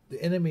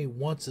 The enemy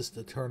wants us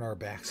to turn our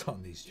backs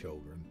on these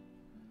children.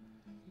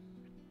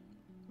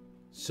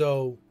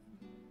 So,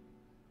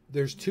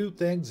 there's two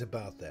things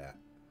about that.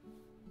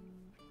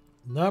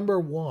 Number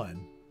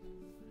one,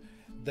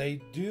 they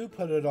do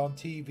put it on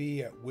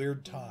TV at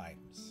weird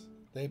times.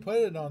 They put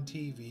it on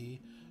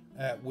TV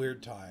at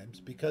weird times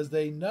because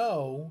they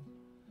know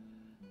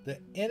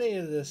that any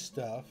of this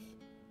stuff,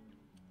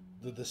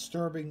 the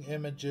disturbing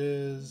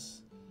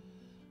images,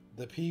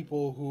 the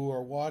people who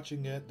are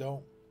watching it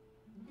don't,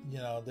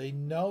 they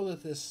know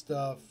that this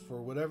stuff,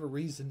 for whatever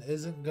reason,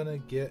 isn't going to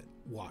get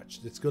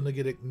watched. It's going to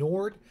get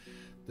ignored.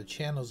 The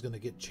channel's going to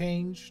get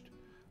changed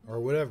or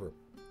whatever.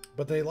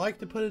 But they like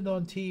to put it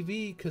on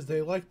TV because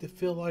they like to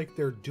feel like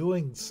they're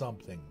doing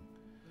something.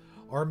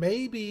 Or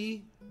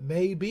maybe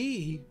they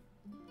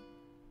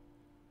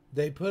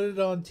put it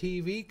on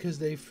TV because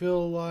they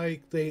feel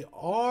like they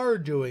are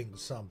doing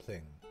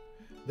something.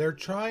 They're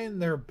trying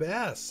their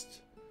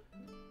best.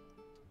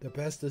 The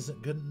best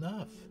isn't good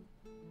enough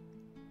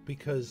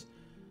because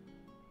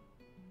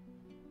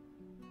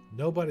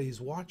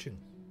nobody's watching.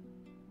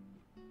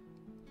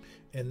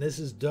 And this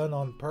is done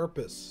on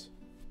purpose.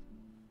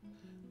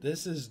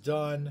 This is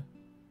done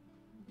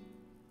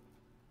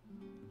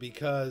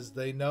because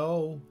they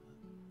know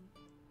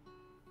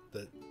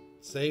that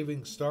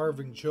saving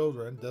starving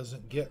children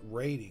doesn't get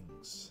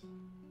ratings.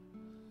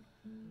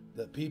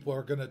 That people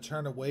are going to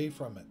turn away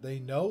from it. They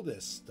know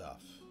this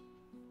stuff.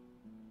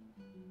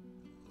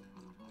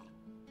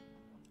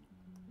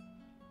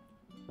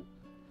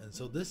 And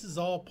so this is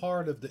all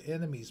part of the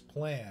enemy's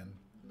plan.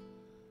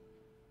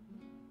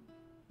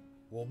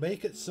 We'll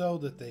make it so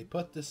that they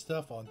put this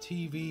stuff on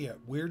TV at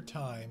weird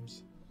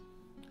times,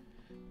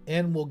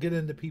 and we'll get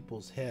into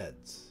people's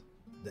heads.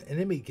 The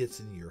enemy gets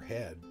in your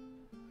head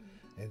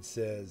and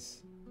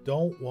says,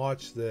 don't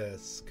watch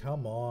this.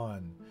 Come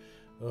on.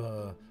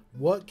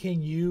 What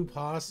can you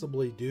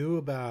possibly do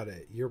about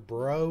it? You're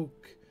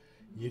broke.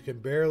 You can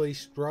barely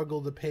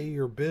struggle to pay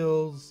your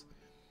bills.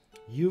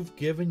 You've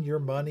given your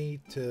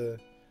money to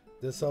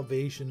the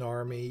Salvation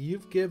Army.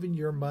 You've given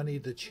your money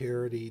to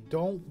charity.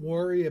 Don't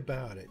worry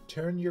about it.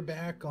 Turn your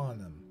back on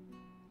them.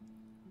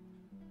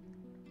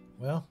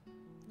 Well,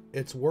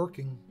 it's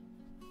working.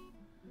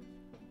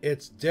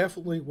 It's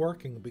definitely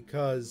working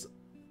because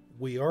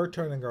we are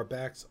turning our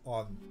backs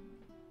on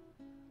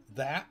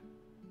that.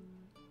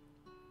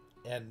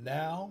 And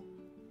now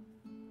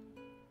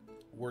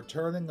we're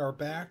turning our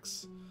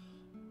backs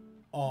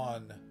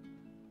on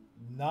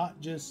not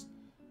just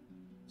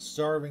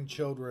starving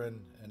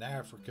children in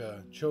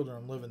Africa,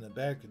 children living in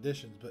bad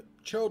conditions, but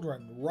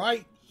children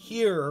right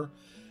here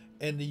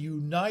in the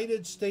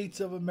United States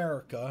of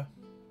America.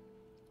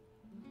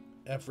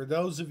 And for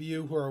those of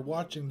you who are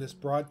watching this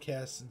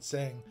broadcast and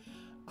saying,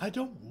 I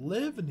don't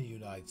live in the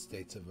United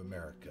States of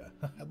America.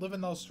 I live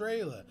in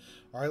Australia,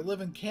 or I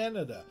live in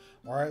Canada,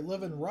 or I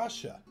live in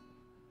Russia.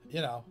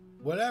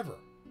 Whatever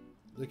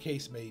the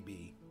case may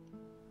be.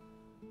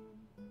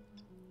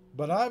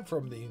 But I'm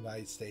from the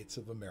United States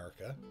of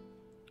America.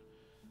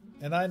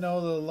 And I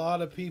know that a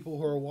lot of people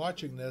who are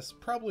watching this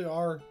probably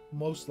are,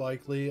 most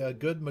likely, a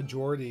good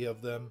majority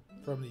of them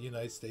from the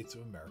United States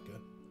of America.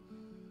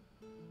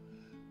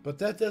 But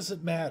that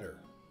doesn't matter.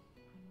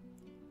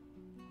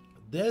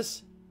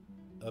 This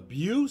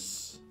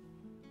abuse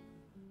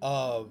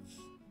of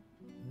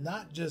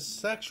not just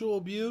sexual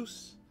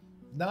abuse,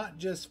 not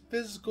just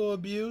physical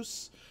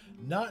abuse,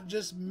 not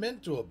just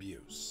mental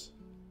abuse.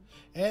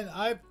 And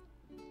I've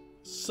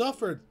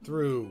suffered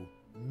through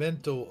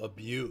mental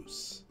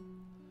abuse.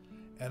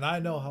 And I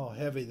know how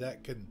heavy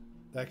that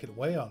can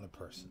weigh on a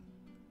person.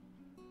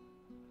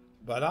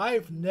 But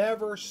I've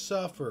never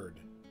suffered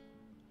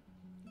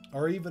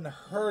or even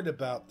heard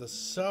about the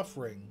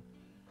suffering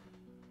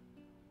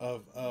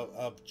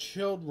of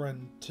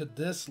children to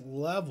this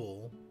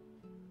level.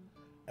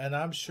 And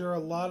I'm sure a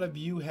lot of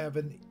you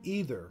haven't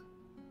either.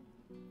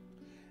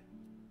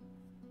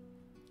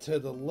 To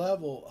the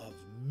level of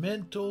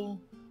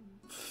mental,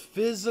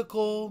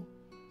 physical,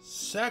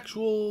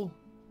 sexual,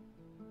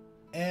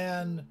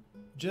 and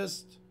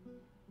just,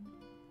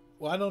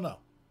 I don't know.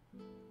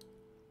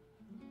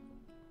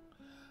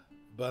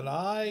 But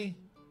I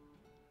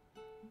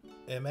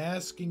am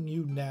asking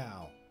you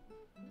now,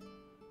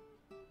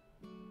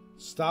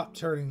 stop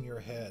turning your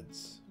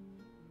heads.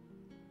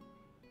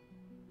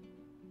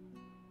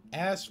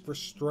 Ask for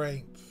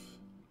strength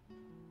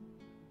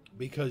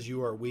because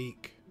you are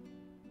weak.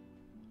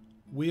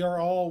 We are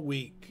all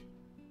weak.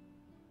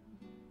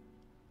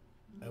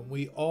 And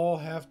we all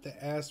have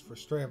to ask for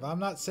strength. I'm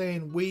not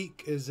saying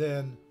weak as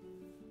in,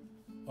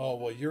 oh,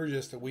 well, you're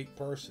just a weak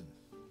person.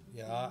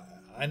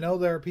 I know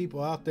there are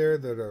people out there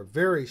that are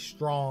very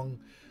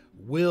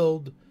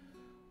strong-willed,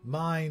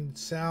 mind,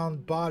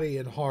 sound, body,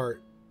 and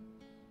heart.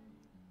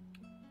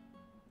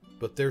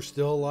 But there's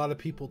still a lot of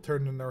people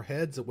turning their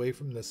heads away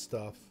from this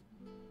stuff.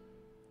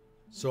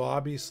 So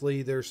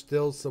obviously there's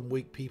still some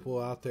weak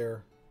people out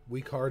there,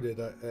 weak-hearted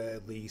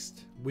at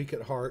least, weak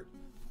at heart,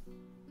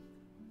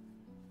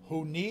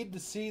 who need to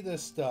see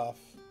this stuff,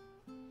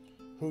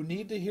 who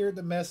need to hear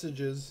the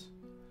messages,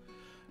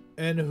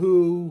 and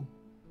who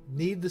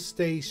need to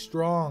stay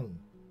strong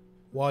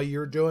while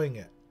you're doing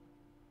it.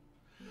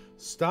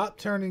 Stop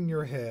turning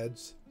your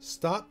heads,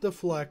 stop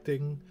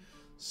deflecting,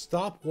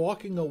 stop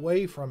walking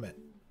away from it.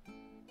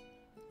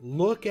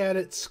 Look at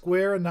it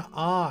square in the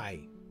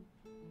eye.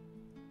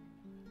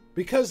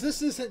 Because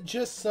this isn't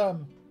just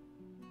some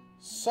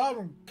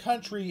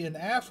country in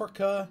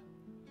Africa.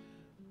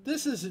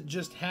 This isn't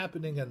just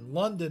happening in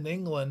London,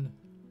 England.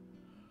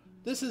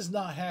 This is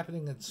not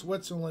happening in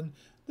Switzerland.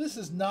 This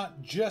is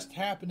not just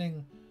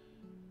happening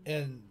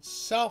in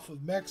south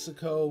of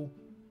Mexico,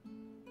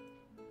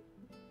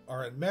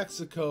 or in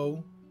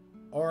Mexico,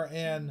 or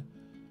in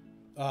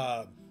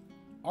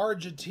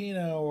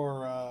Argentina,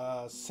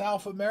 or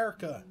South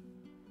America.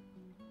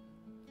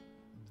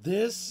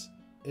 This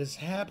is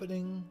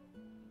happening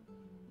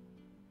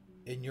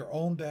in your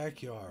own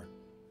backyard.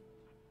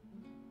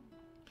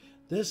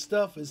 This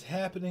stuff is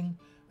happening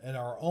in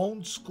our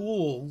own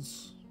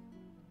schools.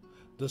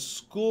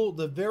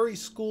 The very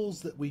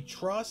schools that we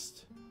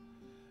trust,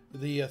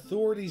 the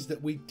authorities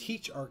that we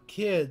teach our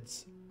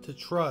kids to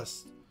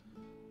trust,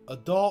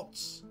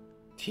 adults,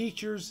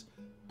 teachers,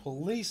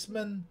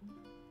 policemen,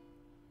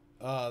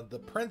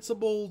 the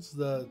principals,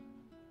 the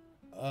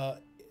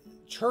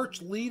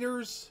church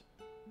leaders,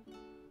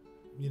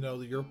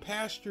 your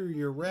pastor,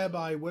 your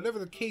rabbi, whatever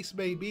the case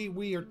may be,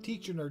 we are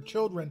teaching our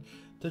children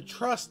to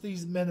trust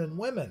these men and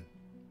women.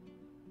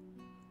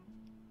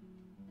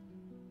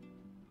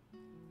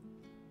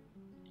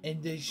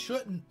 And they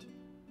shouldn't.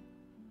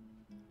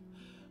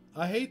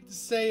 I hate to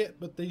say it,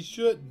 but they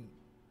shouldn't.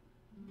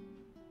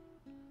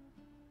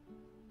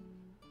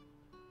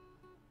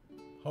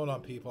 Hold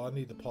on, people. I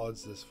need to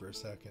pause this for a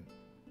second.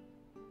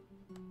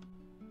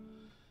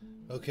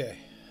 Okay.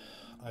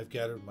 I've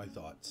gathered my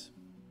thoughts.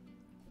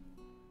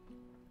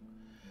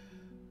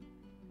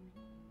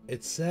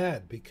 It's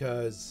sad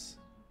because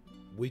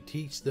we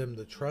teach them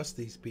to trust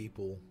these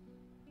people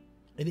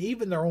and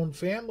even their own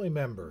family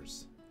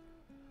members.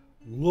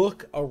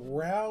 Look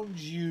around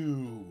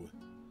you.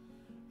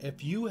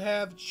 If you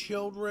have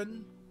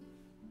children,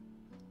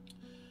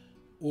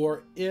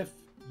 or if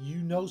you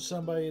know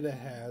somebody that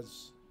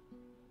has,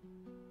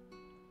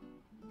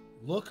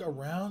 look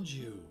around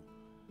you.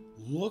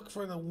 Look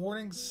for the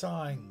warning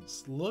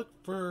signs. Look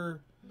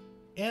for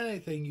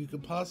anything you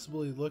could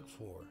possibly look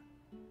for.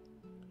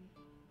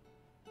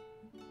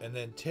 And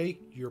then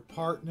take your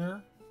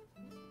partner,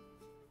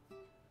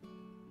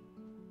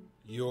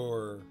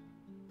 your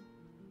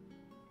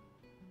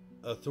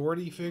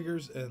authority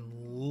figures, and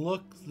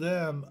look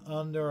them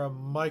under a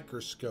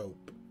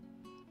microscope.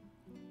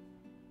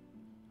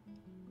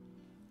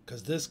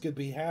 Because this could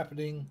be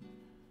happening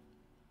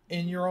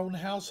in your own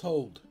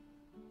household.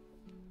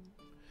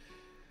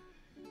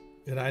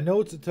 And I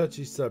know it's a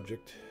touchy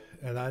subject,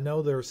 and I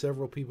know there are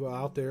several people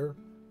out there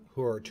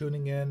who are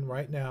tuning in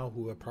right now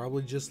who have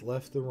probably just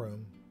left the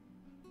room,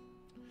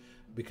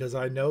 because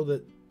I know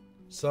that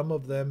some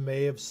of them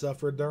may have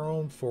suffered their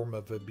own form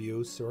of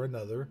abuse or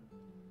another.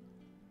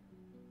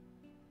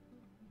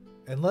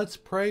 And let's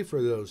pray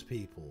for those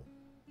people.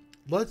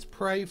 Let's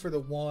pray for the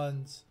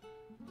ones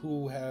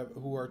who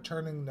are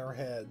turning their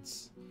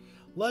heads.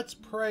 Let's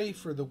pray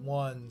for the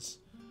ones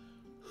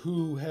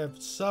who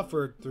have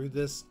suffered through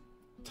this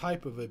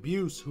type of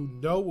abuse, who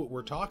know what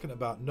we're talking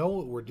about, know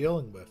what we're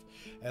dealing with.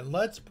 And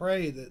let's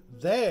pray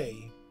that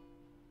they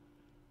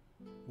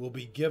will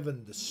be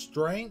given the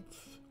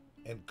strength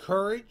and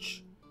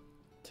courage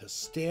to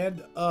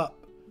stand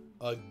up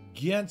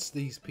against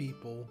these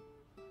people,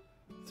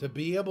 to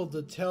be able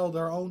to tell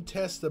their own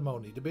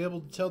testimony, to be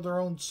able to tell their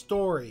own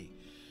story,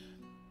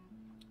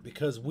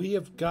 because we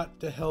have got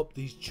to help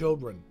these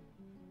children.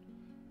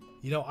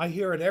 I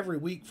hear it every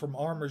week from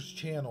Armor's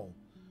channel.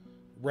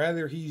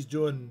 Whether he's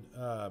doing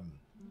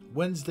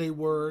Wednesday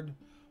Word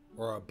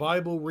or a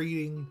Bible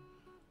reading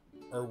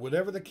or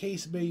whatever the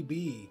case may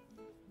be,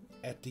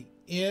 at the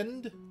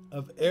end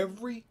of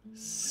every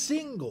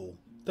single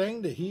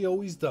thing that he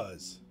always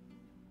does,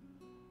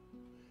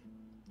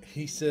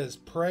 he says,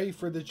 pray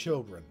for the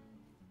children.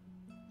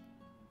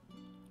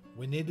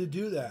 We need to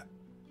do that.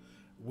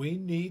 We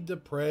need to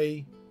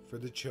pray for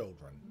the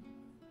children.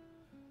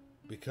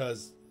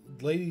 Because,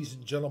 ladies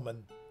and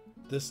gentlemen,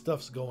 this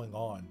stuff's going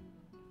on.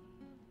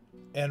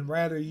 And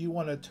whether you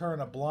want to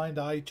turn a blind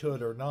eye to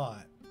it or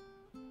not,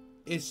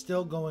 it's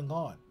still going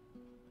on.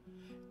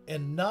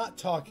 And not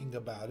talking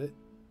about it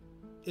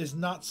is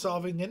not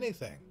solving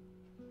anything.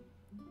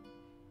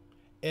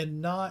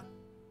 And not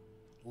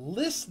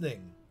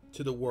listening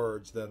to the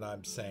words that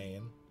I'm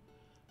saying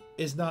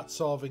is not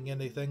solving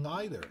anything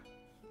either.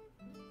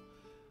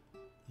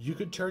 You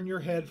could turn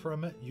your head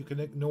from it, you can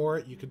ignore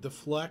it, you could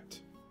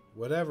deflect,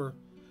 whatever,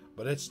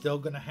 but it's still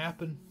going to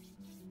happen.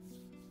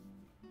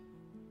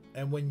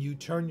 And when you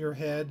turn your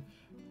head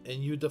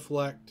and you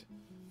deflect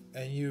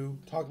and you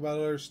talk about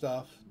other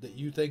stuff that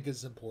you think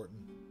is important,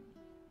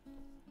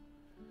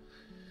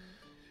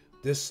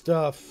 This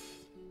stuff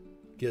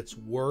gets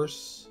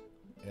worse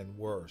and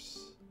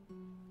worse.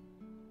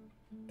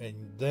 And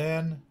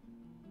then,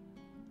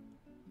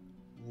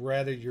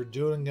 whether you're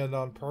doing it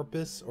on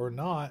purpose or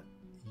not,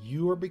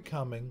 you are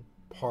becoming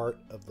part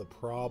of the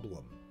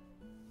problem.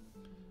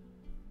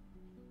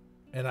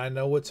 And I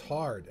know it's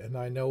hard, and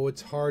I know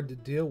it's hard to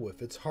deal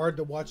with. It's hard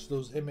to watch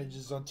those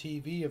images on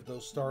TV of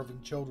those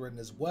starving children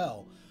as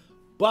well.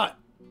 But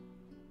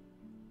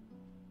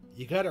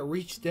you got to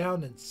reach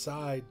down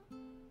inside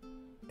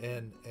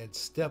and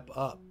step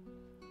up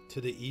to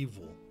the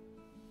evil.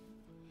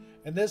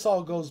 And this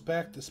all goes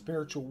back to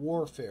spiritual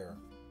warfare.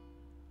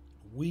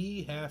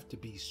 We have to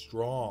be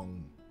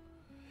strong.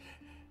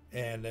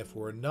 And if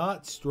we're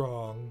not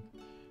strong,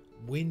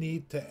 we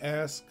need to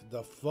ask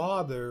the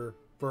Father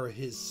for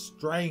his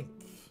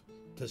strength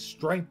to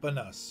strengthen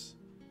us.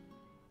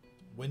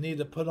 We need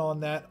to put on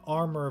that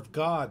armor of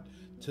God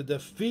to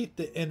defeat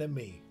the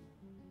enemy.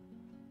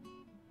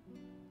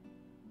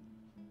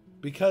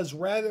 Because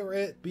rather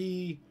it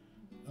be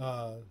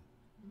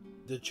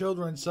the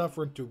children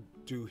suffering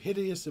through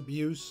hideous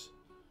abuse,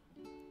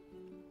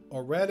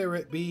 or rather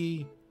it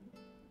be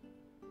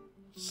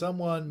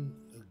someone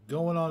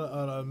going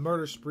on a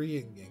murder spree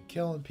and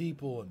killing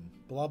people and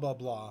blah, blah,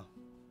 blah.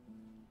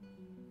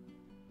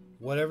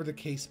 Whatever the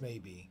case may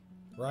be,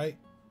 right?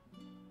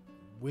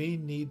 We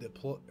need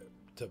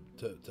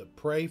to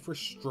pray for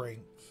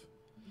strength.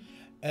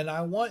 And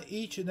I want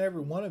each and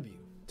every one of you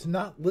to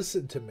not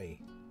listen to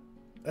me.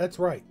 That's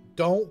right.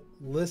 Don't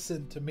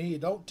listen to me.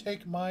 Don't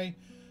take my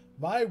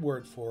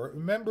word for it.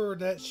 Remember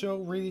that show,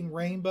 Reading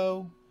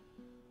Rainbow?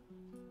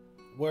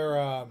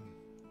 Where,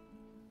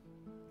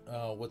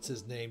 what's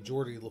his name?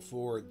 Geordie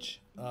LaForge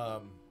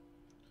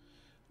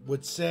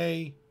would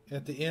say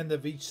at the end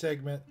of each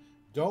segment,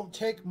 don't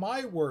take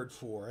my word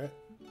for it.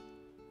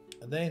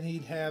 And then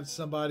he'd have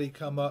somebody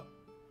come up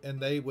and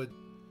they would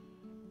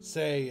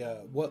say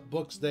what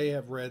books they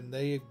have read. And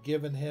they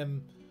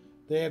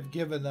have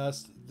given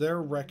us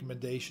their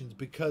recommendations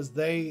because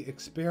they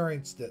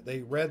experienced it. They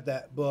read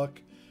that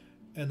book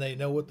and they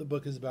know what the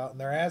book is about. And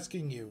they're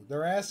asking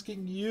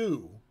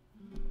you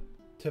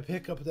to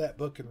pick up that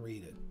book and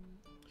read it.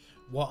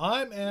 Well,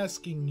 I'm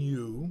asking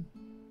you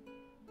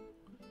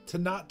to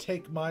not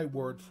take my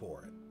word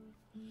for it.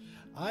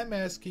 I'm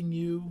asking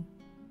you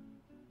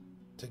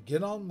to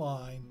get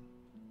online,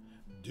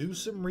 do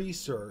some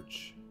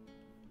research,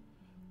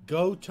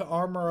 go to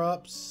Armor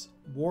Up's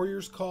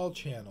Warriors Call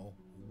channel,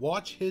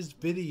 watch his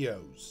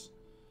videos.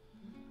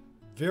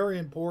 Very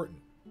important.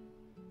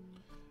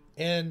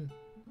 And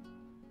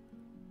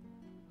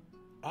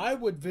I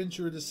would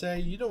venture to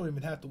say you don't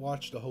even have to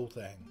watch the whole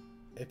thing.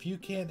 If you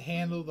can't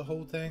handle the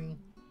whole thing,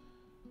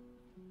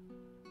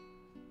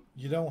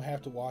 you don't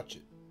have to watch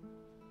it.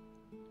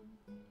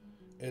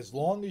 As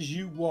long as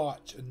you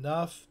watch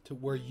enough to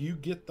where you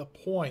get the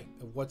point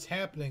of what's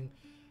happening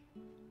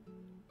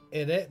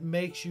and it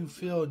makes you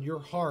feel in your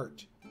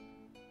heart.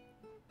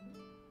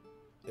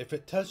 If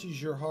it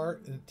touches your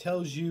heart and it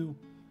tells you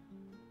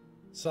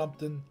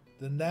something,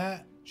 then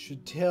that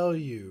should tell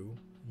you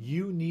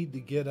you need to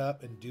get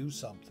up and do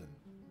something.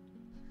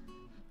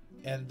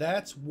 And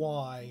that's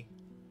why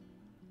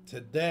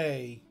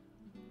today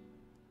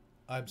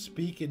I'm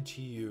speaking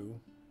to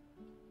you.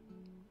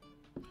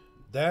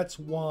 That's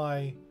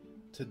why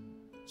to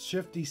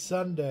Shifty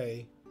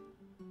Sunday,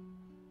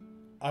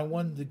 I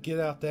wanted to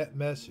get out that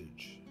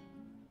message.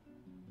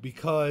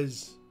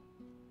 Because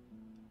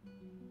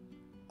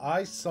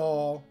I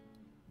saw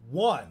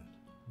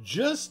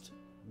just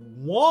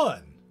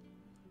one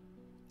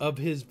of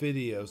his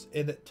videos,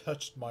 and it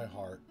touched my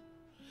heart.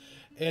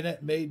 And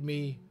it made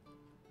me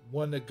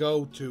want to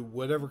go to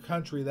whatever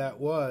country that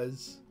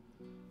was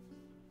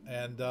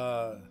and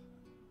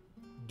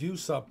do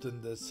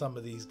something to some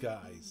of these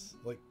guys.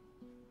 Like,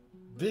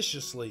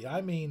 viciously.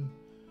 I mean,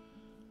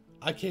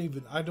 I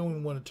don't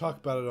even want to talk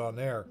about it on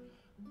air,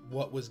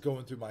 what was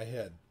going through my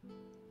head.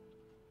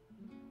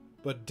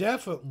 But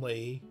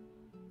definitely,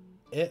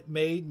 it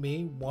made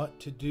me want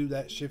to do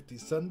that Shifty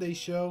Sunday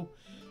show.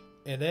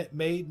 And it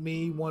made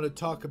me want to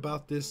talk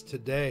about this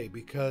today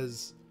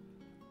because,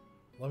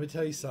 let me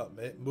tell you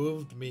something. It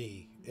moved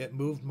me. It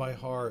moved my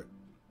heart.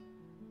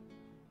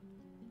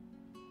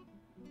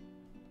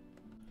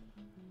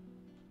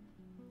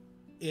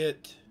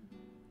 It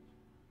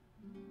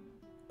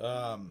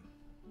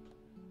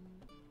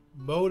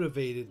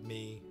motivated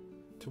me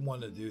to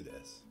want to do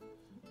this.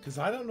 Because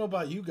I don't know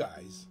about you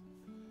guys,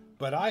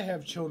 but I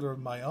have children of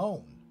my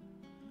own.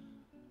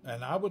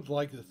 And I would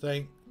like to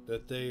think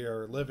that they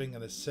are living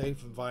in a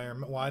safe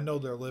environment. Well, I know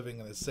they're living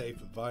in a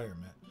safe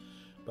environment.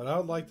 But I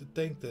would like to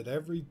think that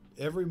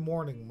every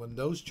morning when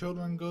those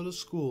children go to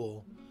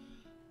school,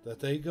 that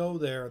they go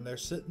there and they're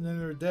sitting in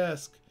their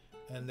desk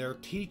and their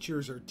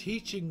teachers are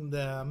teaching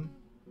them,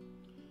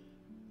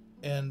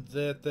 and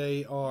that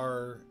they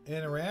are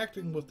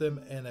interacting with them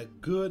in a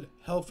good,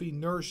 healthy,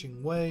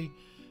 nourishing way,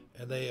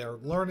 and they are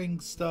learning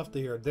stuff.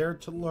 They are there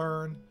to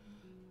learn,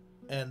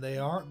 and they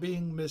aren't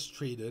being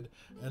mistreated,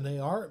 and they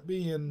aren't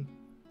being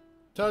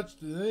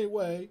touched in any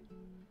way,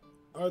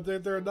 are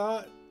that they're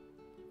not,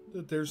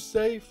 that they're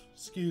safe,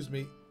 excuse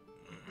me,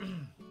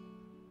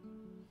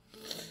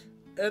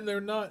 and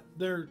they're not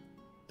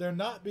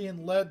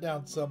being led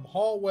down some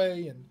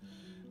hallway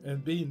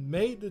and being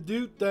made to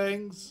do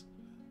things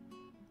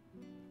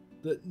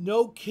that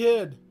no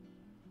kid,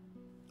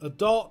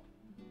 adult,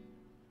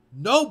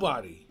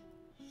 nobody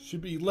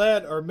should be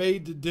led or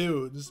made to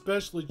do, and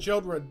especially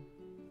children,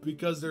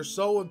 because they're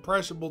so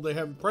impressionable. They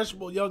have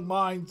impressionable young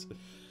minds.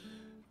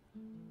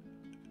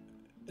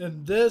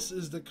 And this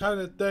is the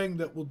kind of thing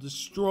that will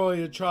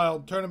destroy a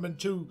child, turn him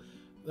into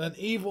an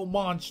evil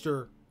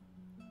monster.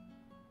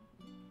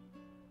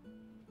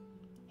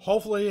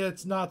 Hopefully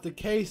it's not the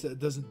case. It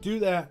doesn't do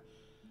that.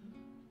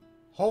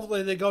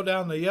 Hopefully they go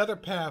down the other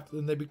path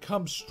and they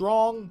become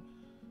strong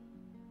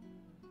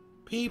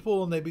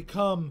people and they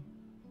become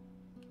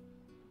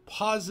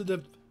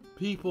positive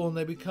people and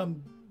they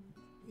become,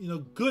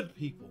 good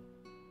people.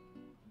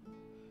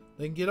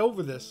 They can get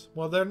over this.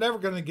 Well, they're never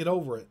going to get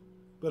over it.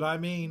 But I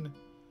mean,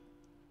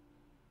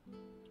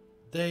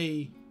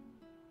 I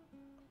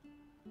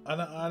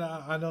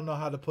don't know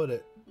how to put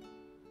it.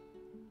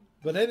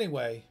 But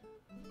anyway,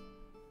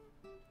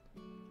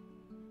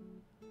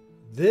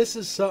 this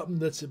is something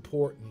that's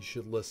important. You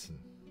should listen.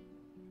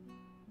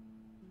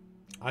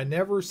 I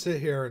never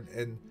sit here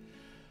and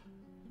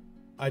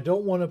I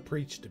don't want to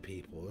preach to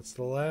people. It's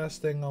the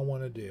last thing I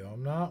want to do.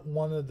 I'm not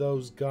one of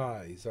those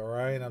guys, all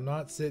right? I'm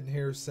not sitting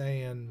here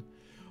saying,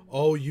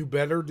 oh, you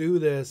better do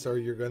this or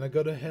you're going to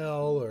go to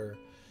hell or,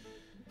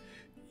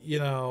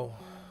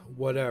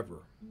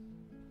 whatever.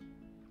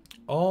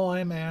 All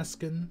I'm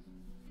asking,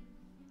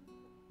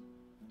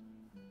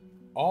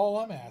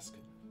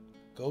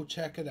 go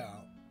check it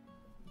out.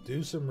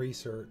 Do some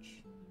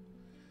research.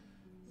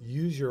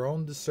 Use your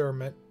own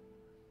discernment.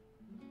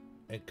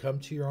 And come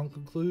to your own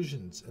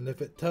conclusions. And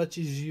if it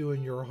touches you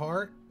in your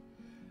heart,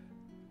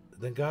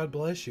 then God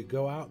bless you.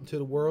 Go out into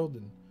the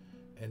world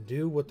and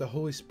do what the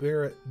Holy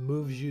Spirit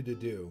moves you to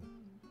do.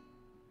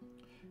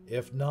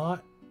 If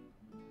not,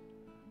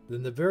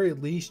 then the very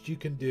least you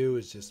can do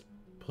is just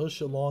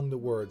push along the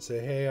word. Say,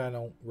 hey, I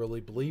don't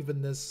really believe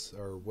in this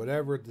or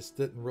whatever. This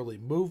didn't really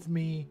move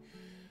me.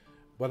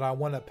 But I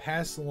want to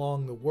pass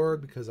along the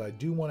word because I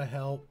do want to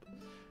help.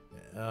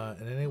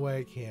 In any way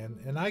I can.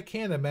 And I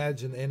can't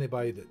imagine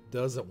anybody that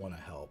doesn't want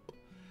to help.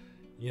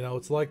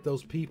 It's like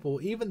those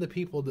people, even the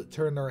people that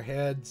turn their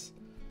heads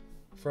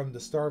from the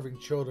starving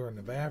children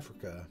of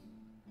Africa,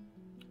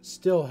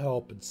 still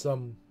help in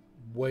some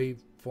way,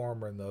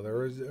 form, or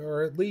another.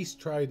 Or at least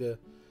try to,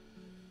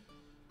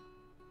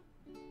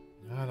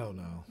 I don't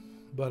know.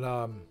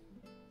 But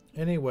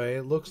anyway,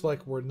 it looks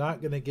like we're not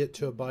going to get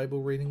to a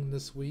Bible reading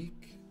this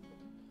week.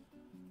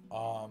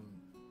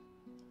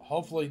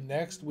 Hopefully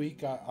next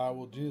week I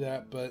will do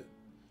that, but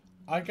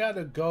I got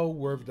to go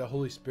wherever the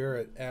Holy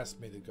Spirit asks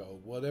me to go,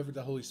 whatever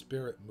the Holy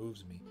Spirit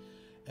moves me.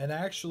 And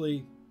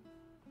actually,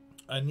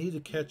 I need to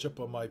catch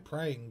up on my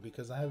praying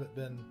because I haven't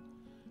been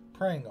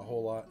praying a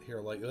whole lot here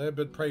lately. I've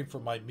been praying for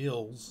my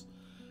meals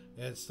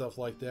and stuff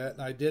like that.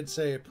 And I did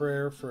say a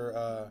prayer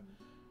for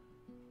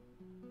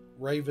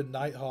Raven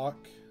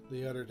Nighthawk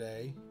the other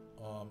day.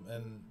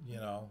 And,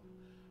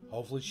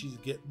 hopefully she's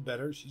getting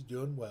better. She's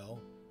doing well.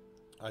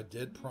 I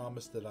did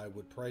promise that I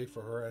would pray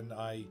for her, and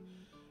I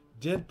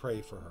did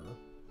pray for her.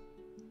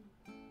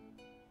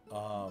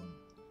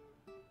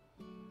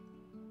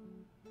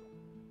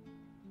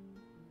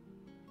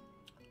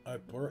 I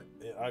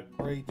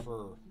prayed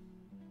for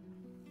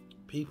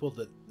people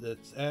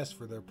that's asked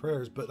for their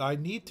prayers, but I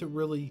need to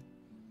really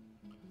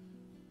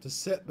to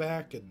sit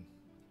back and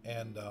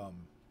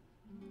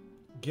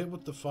get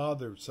with the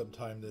Father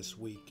sometime this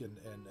week and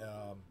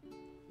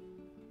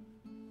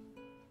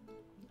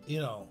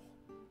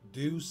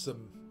do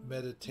some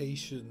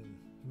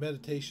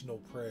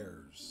meditational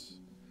prayers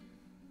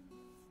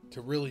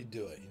to really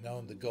do it,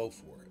 and to go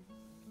for it.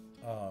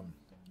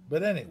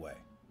 But anyway,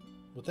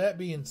 with that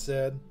being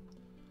said,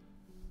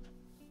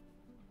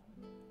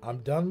 I'm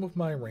done with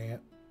my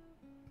rant.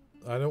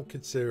 I don't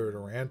consider it a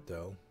rant,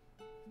 though.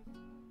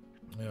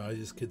 I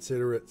just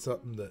consider it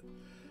something that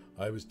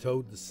I was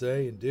told to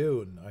say and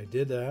do, and I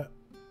did that.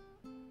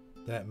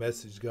 That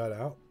message got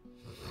out.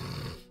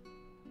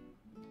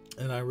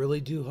 And I really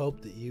do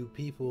hope that you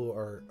people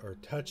are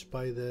touched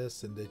by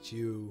this and that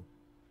you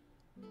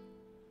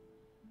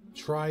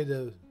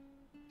at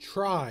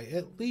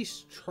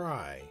least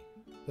try.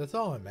 That's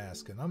all I'm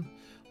asking.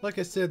 Like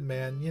I said,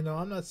 man,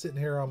 I'm not sitting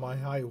here on my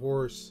high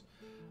horse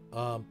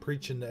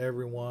preaching to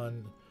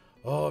everyone,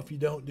 oh, if you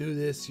don't do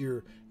this,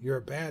 you're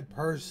a bad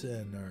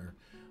person or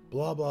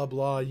blah, blah,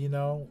 blah.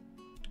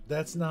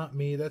 That's not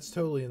me. That's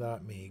totally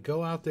not me.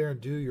 Go out there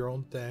and do your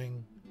own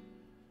thing.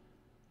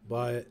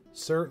 But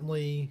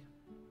certainly,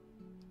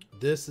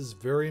 this is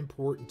very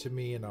important to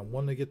me, and I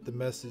want to get the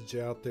message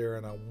out there,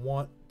 and I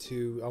want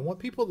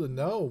people to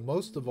know,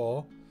 most of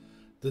all,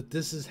 that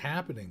this is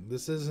happening.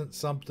 This isn't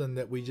something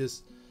that we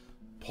just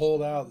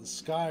pulled out of the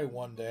sky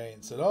one day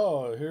and said,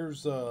 oh,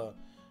 here's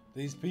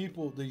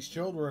these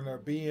children are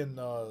being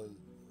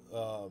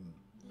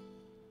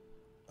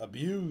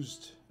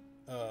abused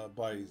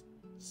by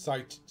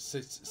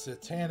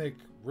satanic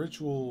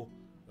ritual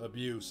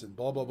abuse and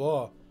blah blah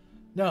blah.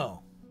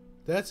 No,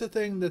 that's a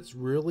thing that's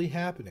really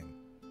happening,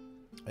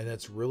 and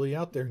it's really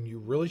out there, and you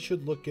really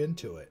should look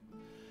into it.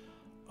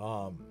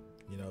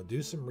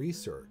 Do some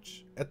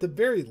research. At the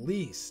very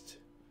least,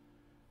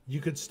 you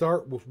could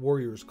start with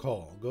Warriors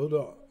Call. Go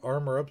to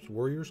Armor Up's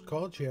Warriors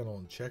Call channel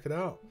and check it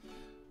out.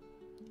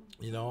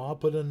 I'll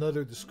put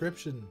another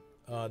description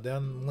down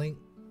the link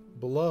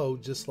below,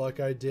 just like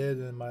I did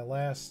in my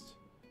last,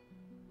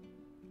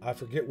 I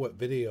forget what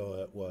video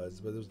it was,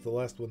 but it was the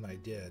last one I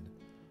did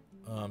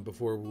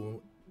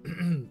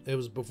it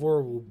was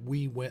before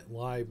we went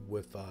live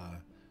with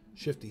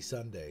Shifty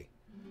Sunday.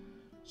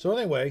 So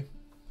anyway,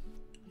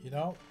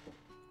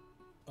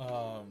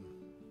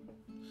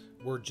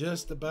 we're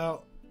just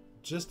about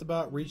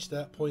reached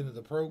that point of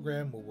the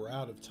program where we're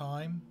out of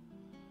time.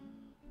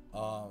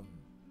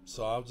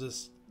 So I'll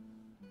just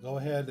go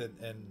ahead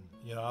and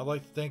I'd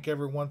like to thank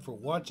everyone for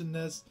watching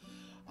this.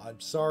 I'm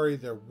sorry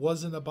there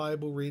wasn't a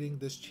Bible reading.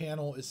 This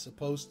channel is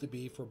supposed to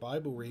be for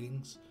Bible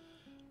readings,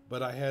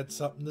 but I had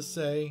something to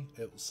say.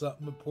 It was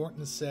something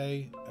important to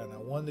say, and I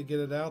wanted to get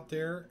it out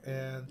there,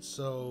 and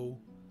so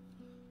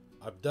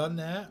I've done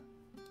that.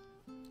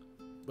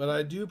 But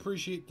I do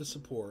appreciate the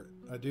support.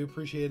 I do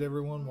appreciate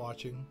everyone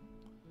watching,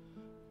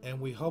 and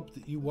we hope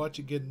that you watch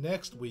again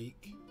next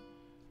week,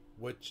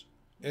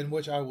 in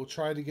which I will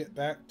try to get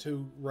back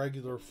to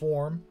regular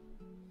form.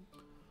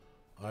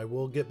 I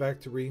will get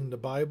back to reading the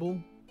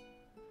Bible,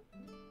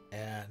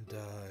 and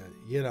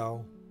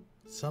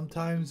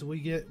sometimes we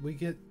get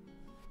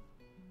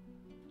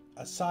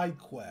a side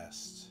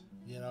quest.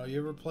 You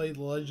ever played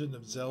The Legend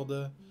of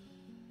Zelda,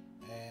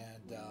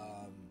 and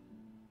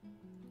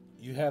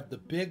you have the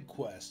big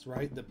quest,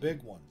 right? The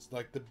big ones.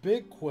 Like the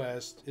big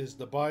quest is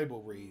the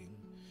Bible reading,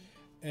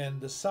 and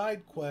the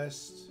side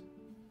quest,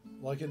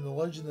 like in the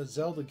Legend of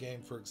Zelda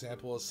game, for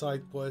example, a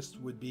side quest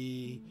would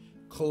be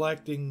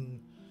collecting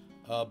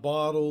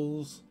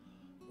bottles,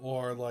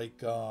 or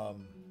like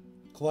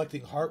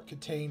collecting heart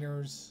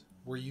containers,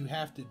 where you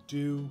have to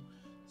do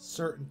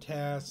certain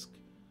tasks,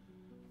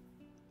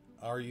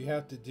 or you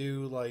have to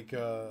do like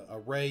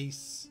a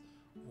race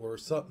or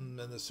something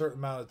in a certain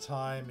amount of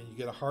time, and you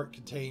get a heart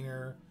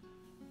container,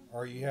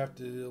 or you have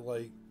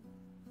to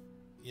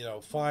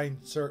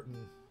find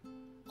certain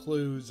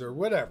clues or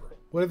whatever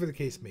the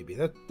case may be.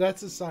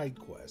 That's a side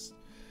quest.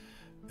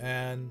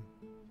 And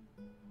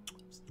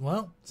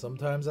well,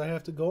 sometimes I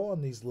have to go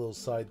on these little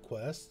side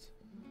quests,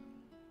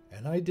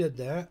 and I did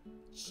that.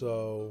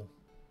 So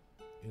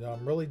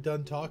I'm really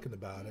done talking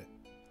about it.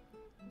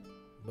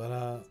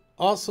 But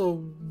also,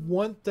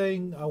 one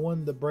thing I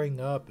wanted to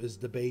bring up is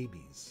the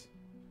babies.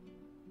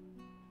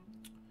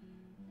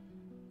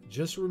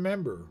 Just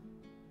remember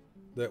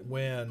that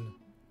when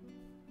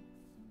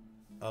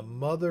a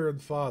mother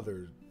and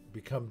father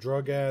become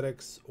drug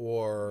addicts,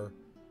 or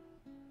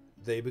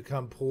they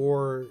become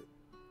poor,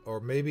 or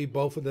maybe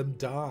both of them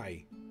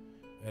die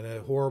in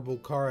a horrible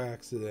car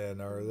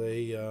accident, or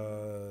they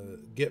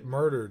get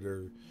murdered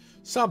or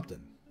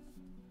something.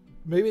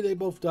 Maybe they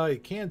both die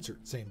of cancer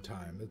at the same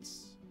time.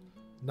 It's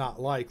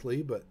not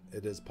likely, but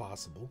it is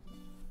possible.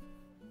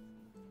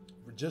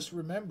 Just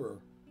remember,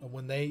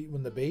 when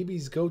the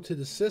babies go to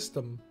the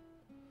system,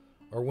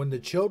 or when the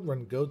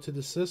children go to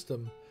the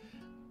system,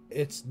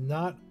 it's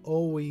not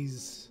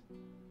always,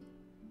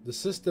 the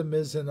system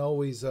isn't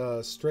always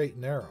straight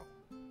and narrow.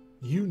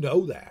 You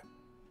know that.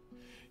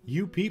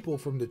 You people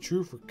from the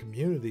truth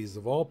communities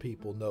of all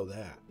people know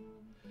that.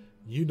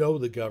 You know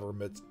the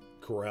government's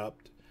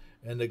corrupt,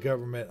 and the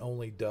government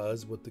only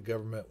does what the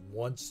government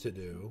wants to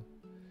do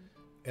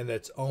in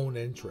its own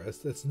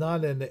interest. It's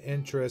not in the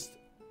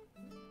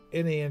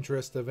any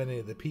interest of any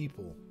of the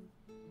people.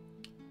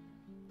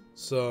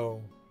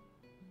 So,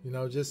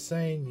 just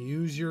saying,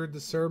 use your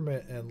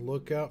discernment and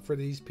look out for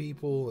these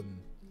people and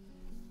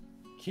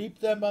keep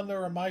them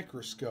under a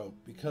microscope,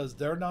 because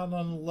they're not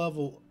on the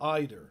level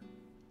either.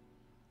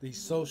 These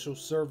social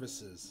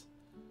services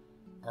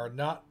are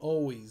not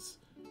always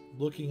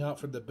looking out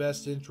for the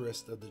best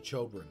interest of the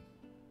children.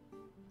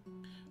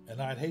 And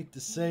I'd hate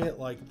to say it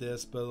like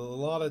this, but a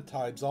lot of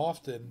times,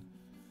 often,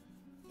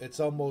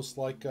 it's almost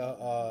like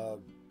a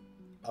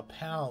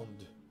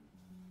pound.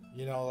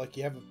 Like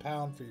you have a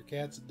pound for your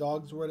cats and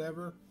dogs or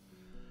whatever.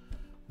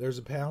 There's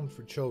a pound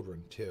for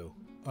children too,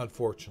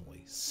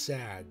 unfortunately.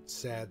 Sad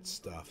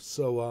stuff.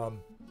 So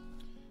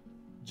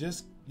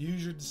just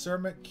use your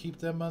discernment, keep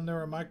them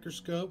under a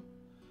microscope.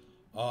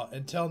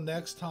 Until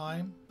next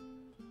time,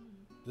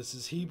 this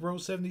is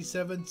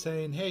Hebro77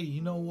 saying, hey,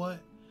 you know what?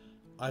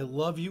 I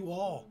love you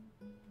all.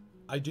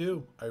 I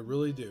do. I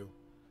really do.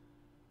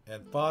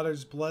 And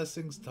Father's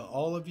blessings to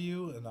all of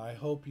you, and I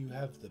hope you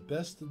have the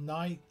best of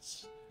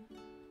nights.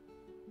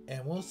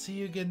 And we'll see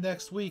you again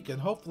next week,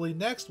 and hopefully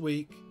next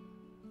week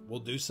we'll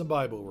do some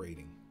Bible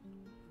reading.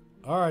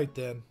 All right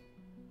then.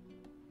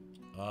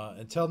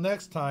 Until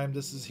next time,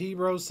 this is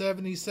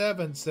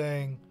Hebro77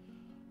 saying,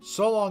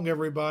 so long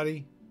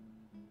everybody.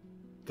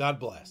 God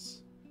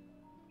bless.